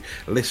need to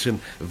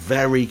listen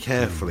very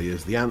carefully,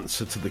 as the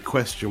answer to the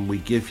question we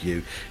give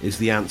you is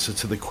the answer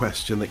to the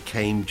question that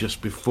came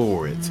just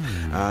before it.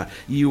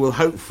 You will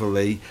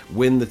hopefully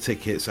win the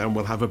tickets, and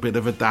we'll have a bit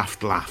of a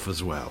daft laugh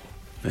as well.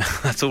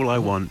 That's all I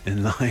want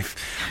in life.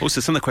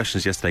 Also, some of the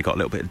questions yesterday got a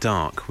little bit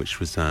dark,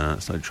 which was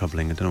slightly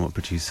troubling. I don't know what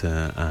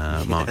producer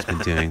Mark's been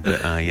doing,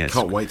 but yes.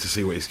 Can't wait to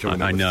see what he's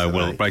coming up I with know. today.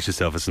 Well, brace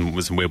yourself with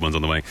some weird ones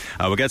on the way.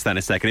 We'll get to that in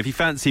a second. If you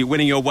fancy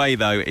winning your way,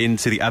 though,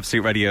 into the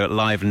Absolute Radio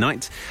Live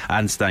night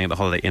and staying at the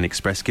Holiday Inn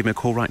Express, give me a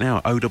call right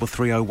now.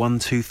 0330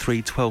 123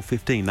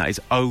 1215. That is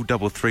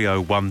 0330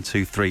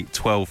 123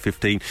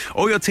 1215.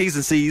 All your T's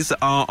and C's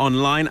are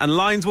online, and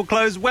lines will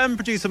close when,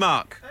 producer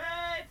Mark?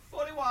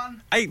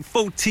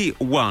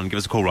 8:41. Give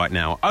us a call right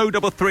now.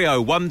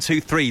 0330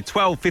 123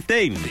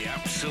 1215. The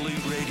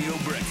Absolute Radio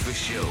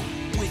Breakfast Show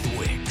with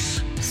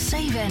Wix.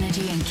 Save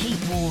energy and keep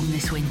warm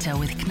this winter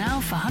with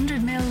Knauf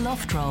 100ml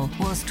loft roll.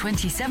 Was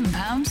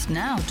 £27,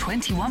 now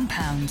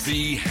 £21.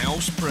 Be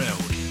house proud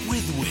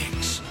with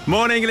Wix.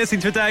 Morning, you're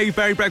listening to Dave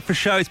Berry Breakfast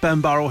Show. It's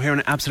Ben Burrell here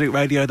on Absolute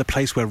Radio, the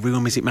place where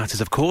real music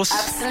matters, of course.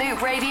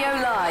 Absolute Radio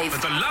Live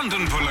At the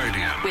London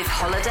Palladium. with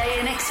Holiday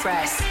Inn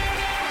Express.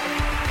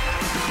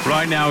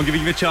 Right now, I'm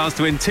giving you a chance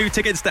to win 2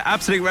 tickets to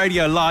Absolute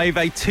Radio Live,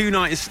 a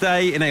 2-night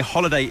stay in a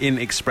Holiday Inn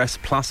Express,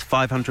 plus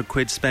 500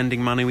 quid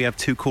spending money. We have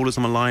 2 callers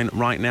on the line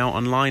right now.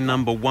 On line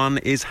number 1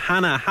 is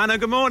Hannah. Hannah,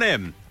 good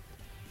morning.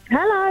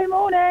 Hello,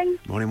 morning.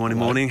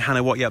 Morning.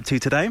 Hannah, what are you up to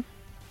today?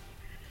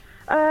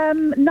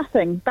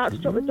 Nothing. About to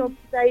drop the dog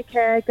to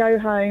daycare, go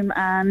home,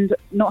 and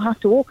not have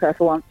to walk her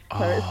for once.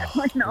 So it's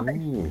quite nice.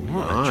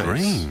 What a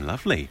dream.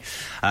 Lovely.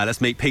 Let's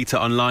meet Peter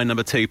on line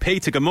number 2.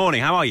 Peter, good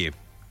morning. How are you?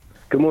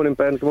 Good morning,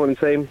 Ben. Good morning,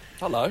 team.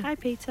 Hello. Hi,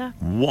 Peter.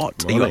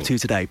 What are you up to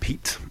today,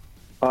 Pete?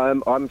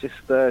 I'm just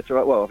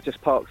I've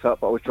just parked up,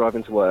 but I was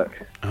driving to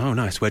work. Oh,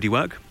 nice. Where do you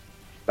work?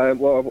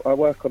 Well, I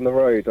work on the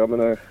road. I'm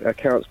an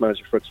accounts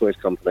manager for a toys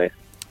company.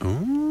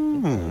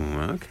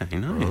 Oh, okay,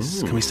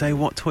 nice. Can we say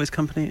what toys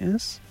company it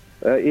is?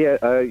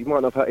 You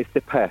might not have heard. It's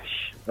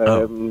Depeche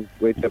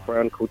with a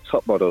brand called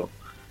Top Model.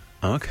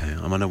 Okay,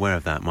 I'm unaware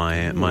of that.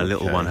 My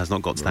little one has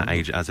not got to that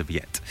age as of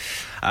yet.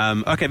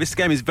 Okay, this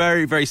game is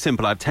very, very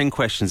simple. I have 10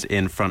 questions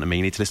in front of me.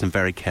 You need to listen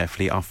very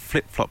carefully. I'll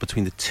flip-flop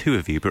between the 2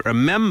 of you. But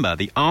remember,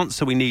 the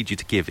answer we need you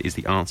to give is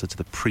the answer to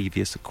the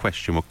previous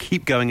question. We'll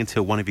keep going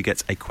until one of you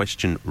gets a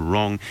question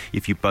wrong.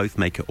 If you both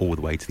make it all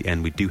the way to the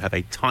end, we do have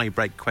a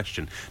tie-break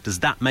question. Does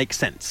that make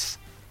sense?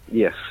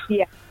 Yes.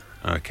 Yeah.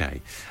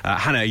 Okay.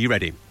 Hannah, are you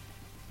ready?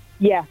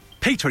 Yeah.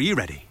 Peter, are you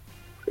ready?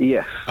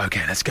 Yes.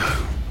 Okay, let's go.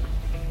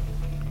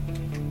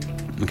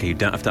 Okay, you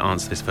don't have to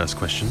answer this first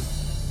question,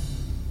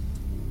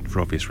 for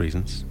obvious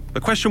reasons.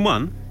 But question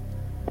 1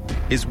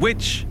 is,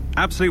 which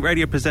Absolute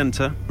Radio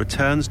presenter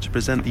returns to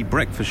present the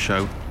breakfast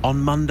show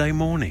on Monday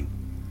morning?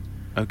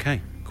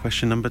 Okay,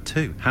 question number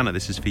 2. Hannah,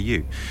 this is for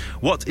you.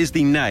 What is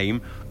the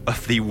name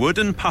of the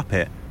wooden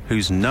puppet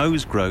whose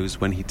nose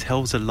grows when he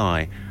tells a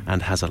lie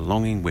and has a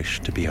longing wish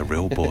to be a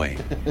real boy?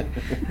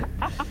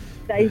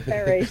 Dave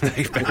Berry.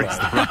 Dave Berry's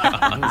the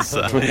right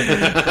answer.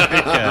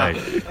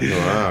 Okay.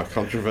 Wow,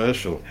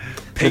 controversial.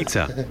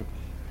 Peter,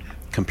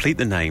 complete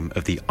the name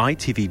of the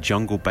ITV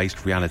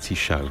jungle-based reality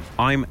show.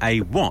 I'm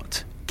a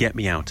what? Get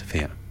me out of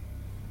here.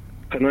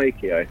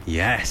 Pinocchio.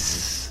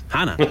 Yes.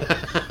 Hannah,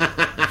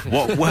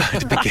 what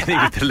word beginning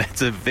with the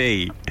letter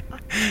V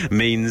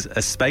means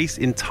a space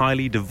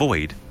entirely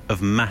devoid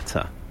of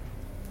matter?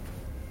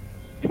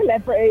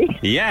 Celebrity.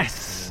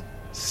 Yes.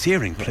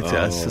 Searing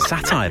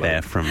satire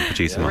there from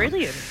producer Mark.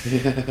 Brilliant.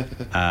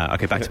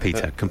 Okay, back to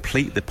Peter.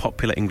 Complete the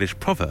popular English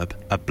proverb,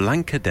 a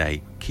blank a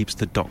day keeps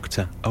the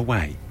doctor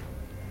away.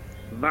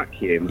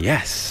 Vacuum.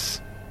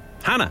 Yes.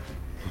 Hannah,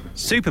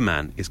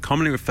 Superman is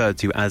commonly referred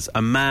to as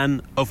a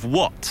man of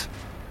what?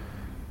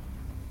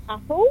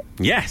 Apple.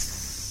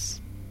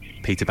 Yes.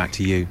 Peter, back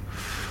to you.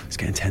 It's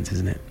getting tense,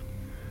 isn't it?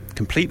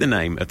 Complete the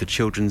name of the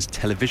children's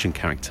television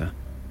character.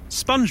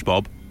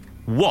 SpongeBob,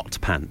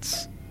 what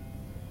pants?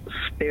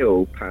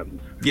 Steel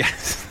pants.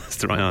 Yes, that's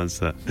the right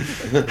answer.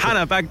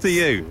 Hannah, back to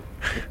you.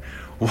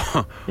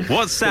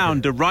 What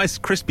sound do Rice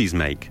Krispies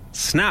make?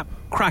 Snap,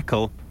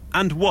 crackle,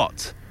 and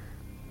what?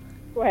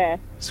 Square.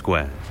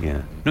 Square,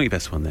 yeah. Not your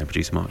best one there,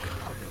 producer Mark.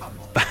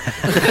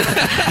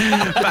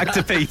 Back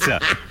to Peter.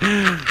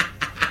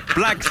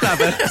 Black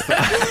Sabbath.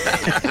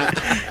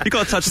 You've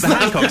got a touch of the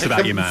Hancocks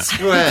about you, Matt.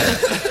 Square.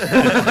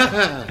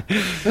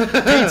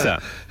 Peter,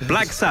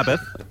 Black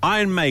Sabbath,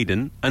 Iron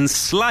Maiden, and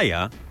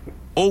Slayer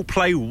all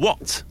play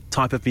what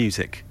type of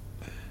music?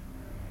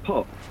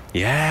 Pop.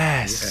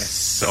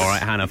 Yes. All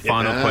right, Hannah,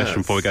 final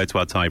question before we go to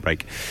our tie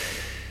break.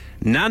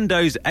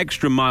 Nando's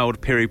extra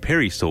mild piri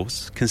piri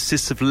sauce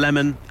consists of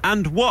lemon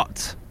and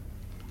what?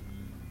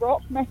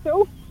 Rock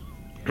metal.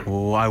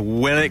 Oh, I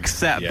will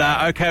accept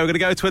that. Okay, we're going to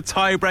go to a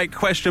tie-break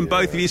question.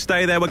 Both of you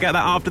stay there. We'll get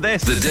that after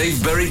this. The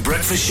Dave Berry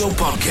Breakfast Show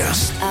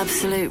Podcast.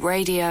 Absolute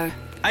Radio.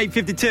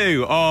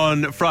 8:52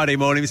 on Friday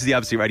morning. This is the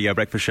Absolute Radio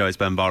Breakfast Show. It's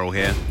Ben Burrells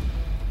here.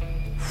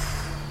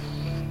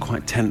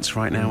 Quite tense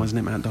right now, isn't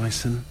it, Matt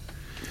Dyson?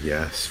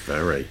 Yes,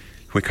 very.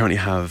 We currently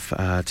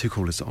have two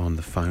callers on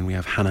the phone. We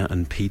have Hannah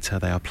and Peter.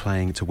 They are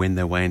playing to win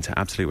their way into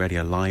Absolute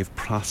Radio Live,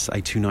 plus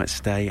a 2-night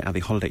stay at the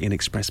Holiday Inn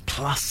Express,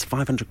 plus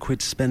 500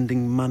 quid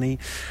spending money.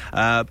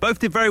 Both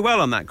did very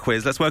well on that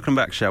quiz. Let's welcome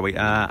them back, shall we?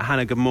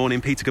 Hannah, good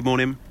morning. Peter, good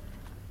morning.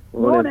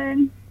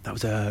 Morning. That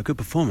was a good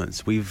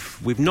performance.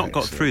 We've not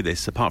got through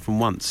this apart from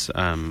once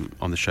on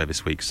the show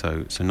this week,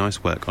 so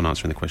nice work on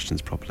answering the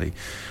questions properly.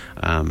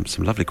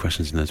 Some lovely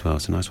questions in there as well,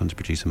 so nice one to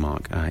producer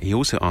Mark. He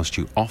also asked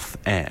you off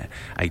air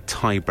a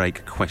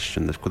tie-break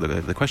question.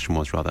 The question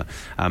was, rather,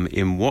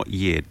 in what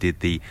year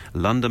did the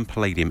London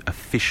Palladium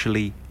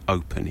officially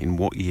open? In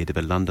what year did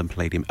the London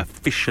Palladium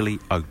officially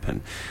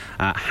open?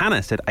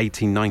 Hannah said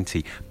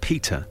 1890.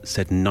 Peter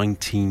said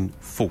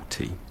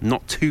 1940.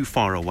 Not too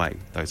far away,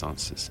 those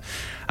answers.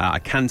 I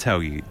can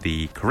tell you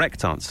the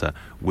correct answer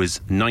was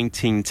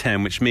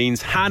 1910, which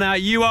means, Hannah,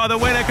 you are the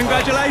winner.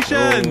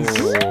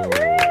 Congratulations!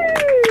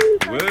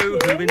 Woo,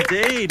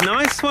 indeed.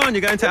 Nice one.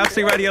 You're going to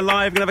Absolute Radio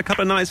Live. You're going to have a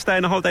couple of nights stay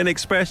in the Holiday Inn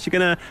Express. You're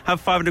going to have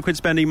 500 quid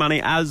spending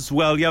money as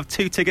well. You have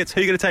 2 tickets.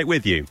 Who are you going to take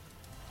with you?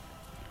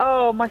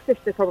 Oh, my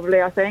sister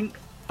probably, I think.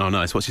 Oh,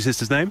 nice. What's your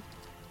sister's name?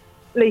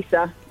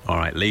 Lisa. All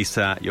right,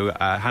 Lisa.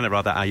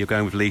 Hannah, you're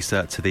going with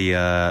Lisa to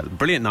the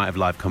brilliant night of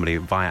live comedy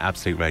via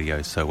Absolute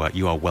Radio. So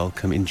you are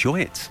welcome. Enjoy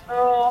it.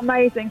 Oh,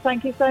 amazing.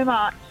 Thank you so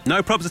much.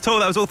 No problems at all.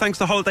 That was all thanks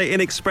to Holiday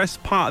Inn Express,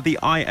 part of the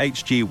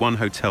IHG One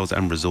Hotels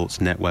and Resorts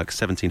Network,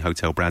 17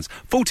 hotel brands,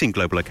 14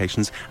 global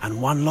locations,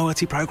 and 1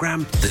 loyalty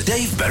programme. The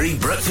Dave Berry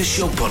Breakfast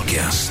Show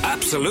Podcast.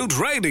 Absolute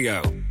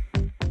Radio.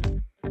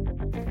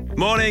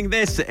 Morning,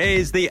 this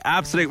is the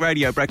Absolute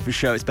Radio Breakfast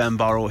Show. It's Ben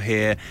Burrell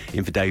here,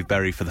 in for Dave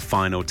Berry for the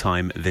final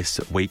time this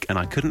week, and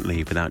I couldn't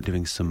leave without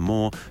doing some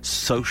more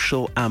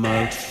social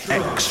ammo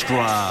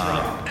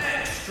extra.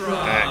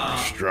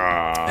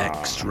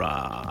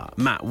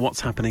 Matt,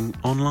 what's happening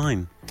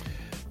online?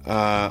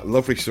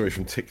 Lovely story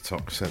from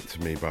TikTok sent to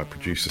me by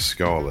producer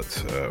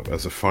Scarlett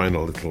as a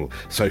final little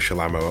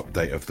social ammo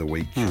update of the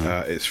week.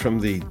 It's from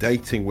the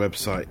dating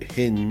website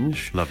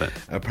Hinge. Love it.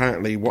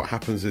 Apparently what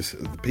happens is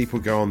people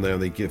go on there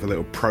and they give a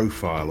little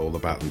profile all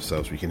about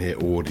themselves. We can hear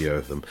audio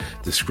of them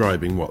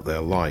describing what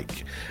they're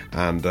like.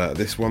 And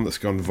this one that's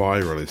gone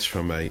viral is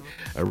from a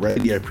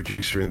radio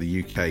producer in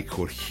the UK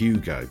called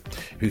Hugo,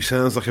 who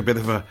sounds like a bit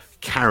of a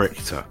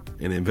character,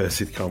 in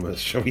inverted commas,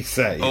 shall we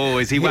say. Oh,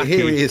 is he wacky?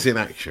 Here he is in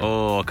action.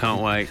 Oh, can't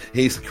wait.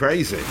 He's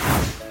crazy.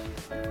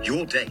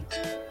 Your date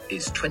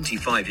is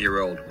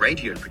 25-year-old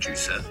radio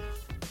producer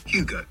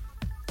Hugo.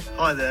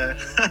 Hi there.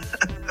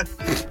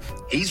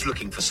 He's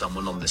looking for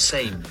someone on the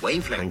same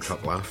wavelength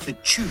to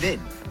tune in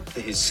to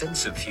his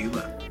sense of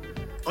humour.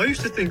 I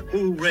used to think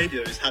all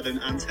radios had an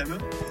antenna,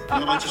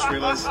 and then I just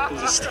realised it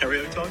was a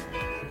stereotype.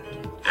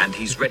 And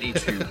he's ready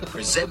to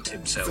present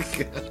himself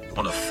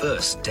on a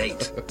first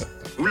date.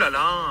 Ooh la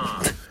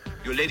la!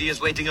 Your lady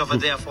is waiting over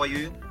there for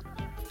you.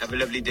 Have a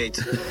lovely date.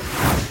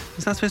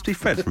 Is that supposed to be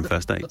Fred from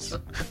First Dates?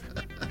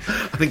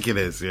 I think it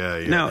is, yeah.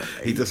 Now,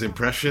 he does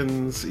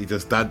impressions, he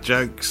does dad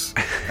jokes.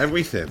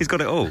 Everything. He's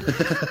got it all.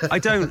 I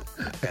don't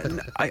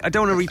want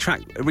to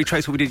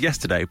retrace what we did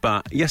yesterday,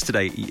 but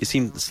yesterday it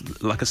seemed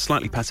like a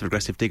slightly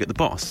passive-aggressive dig at the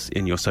boss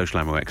in your Social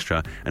Ammo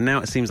Extra, and now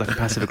it seems like a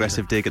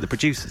passive-aggressive dig at the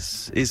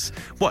producers.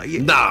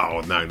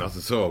 No, not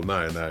at all. No,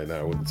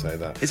 I wouldn't say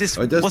that. Is this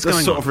what's going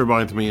on? Sort of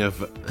reminds me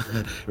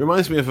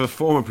of a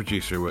former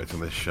producer who worked on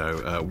this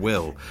show,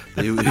 Will,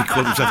 who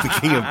called himself the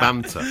King of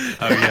Banter.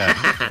 Oh yeah,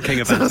 King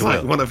of Banter. Sounds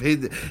like one of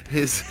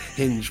his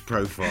Hinge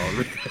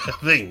profile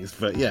things,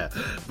 but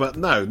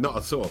no, not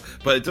at all.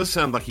 But it does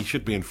sound like he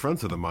should be in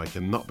front of the mic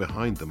and not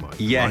behind the mic.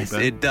 Yes,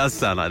 right, it does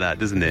sound like that,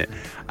 doesn't it?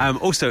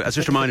 Also, it's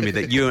just reminded me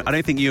that I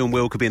don't think you and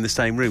Will could be in the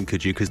same room,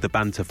 could you? Because the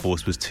banter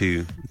force was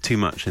too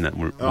much in that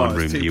one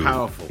room. Too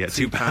powerful. Yeah,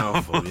 too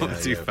powerful. Yeah,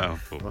 too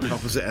powerful.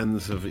 Opposite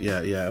ends of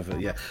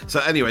yeah. So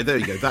anyway, there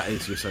you go. That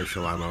is your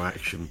Social Ammo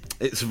action.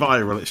 It's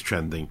viral. It's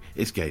trending.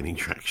 It's gaining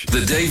traction.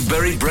 The Dave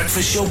Berry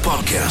Breakfast Show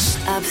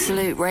podcast.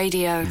 Absolute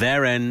Radio.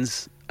 There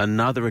ends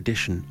another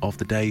edition of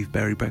the Dave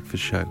Berry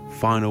Breakfast Show.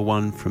 Final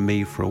one from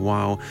me for a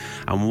while.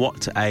 And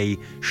what a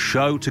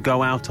show to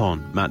go out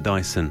on, Matt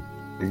Dyson.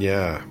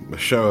 Yeah, a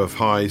show of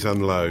highs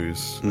and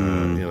lows.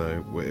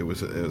 It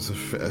was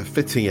a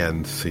fitting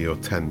end to your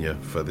tenure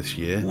for this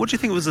year. What do you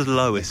think was the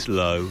lowest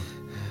low?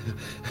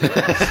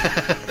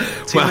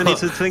 Too many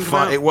to think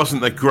about? It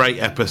wasn't a great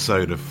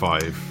episode of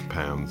 £5,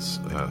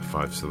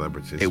 5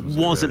 celebrities. It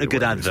wasn't a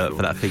good advert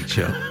for that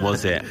feature,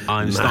 was it?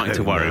 I'm starting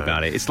to worry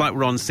about it. It's like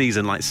we're on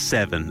season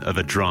 7 of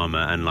a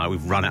drama, and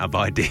we've run out of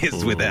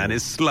ideas with it, and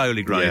it's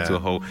slowly growing to a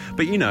whole.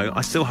 But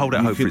I still hold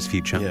out hope for its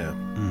future. Yeah,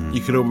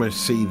 you could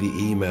almost see the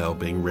email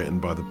being written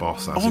by the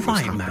boss as it was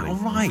happening in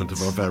front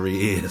of our very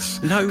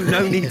ears. No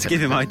need to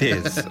give him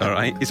ideas. All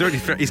right,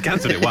 he's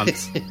cancelled it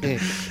once.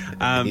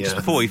 Just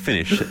before we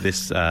finish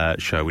this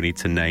show, we need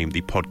to name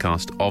the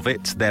podcast of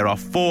it. There are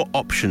 4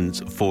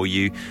 options for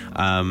you.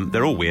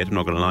 They're all weird, I'm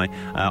not going to lie.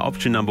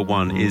 Option number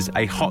 1 is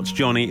a hot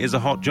Johnny is a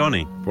hot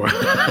Johnny.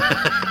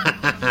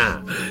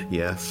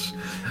 Yes.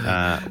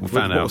 We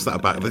found out. What was that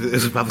about? It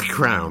was about the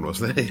Crown,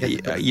 wasn't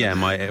it?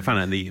 I found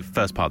out in the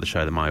first part of the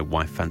show that my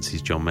wife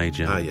fancies John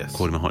Major. Yes.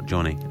 Called him a hot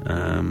Johnny.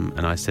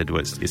 And I said,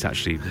 well,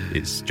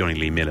 it's Johnny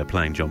Lee Miller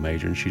playing John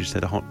Major, and she just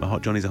said a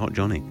hot Johnny's a hot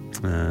Johnny,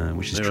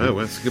 which is true. Oh,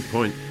 that's a good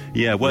point.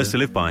 Yeah, words to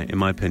live by, in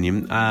my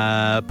opinion.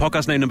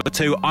 Podcast name number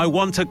 2, I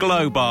Want a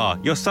Glow Bar.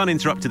 Your son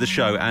interrupted the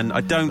show, and I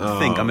don't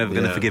think I'm ever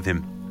going to forgive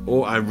him.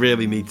 Or I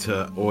really need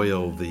to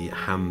oil the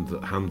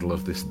handle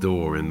of this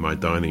door in my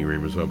dining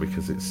room as well,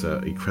 because it's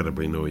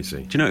incredibly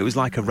noisy. Do you know, it was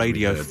like a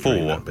Radio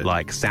 4,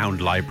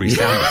 sound library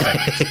sound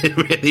effect. It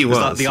really was.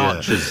 Like the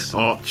Archers.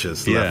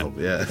 Archers level,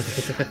 yeah.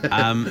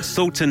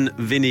 Salt and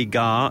vinegar.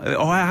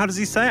 Oh, how does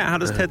he say it? How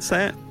does Ted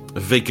say it?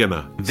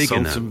 Vigana.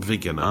 Salt and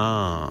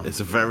vigana. It's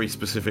a very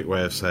specific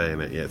way of saying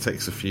it. Yeah, it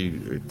takes a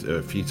few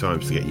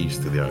times to get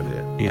used to the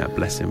idea. Yeah,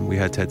 bless him. We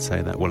heard Ted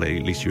say that. Well, at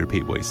least you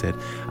repeat what he said.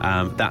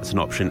 That's an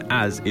option,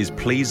 as is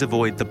please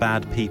avoid the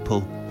bad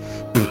people.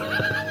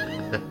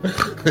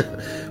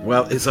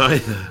 Well, it's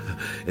either.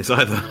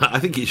 I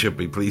think it should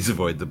be please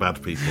avoid the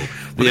bad people.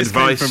 The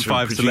advice from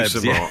 5 producer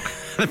celebs, Mark.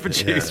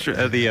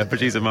 The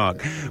producer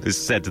Mark was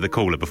said to the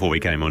caller before we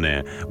came on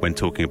air when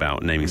talking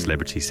about naming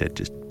celebrities. Said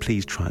just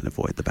please try and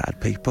avoid the bad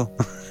people.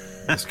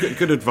 That's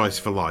good advice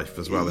for life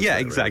as well. Yeah,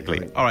 exactly.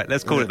 Really? All right,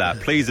 let's call it that.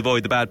 Please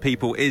Avoid the Bad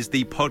People is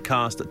the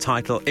podcast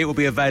title. It will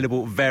be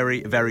available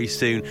very, very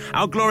soon.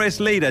 Our glorious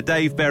leader,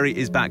 Dave Berry,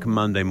 is back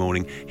Monday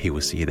morning. He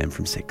will see you then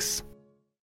from 6.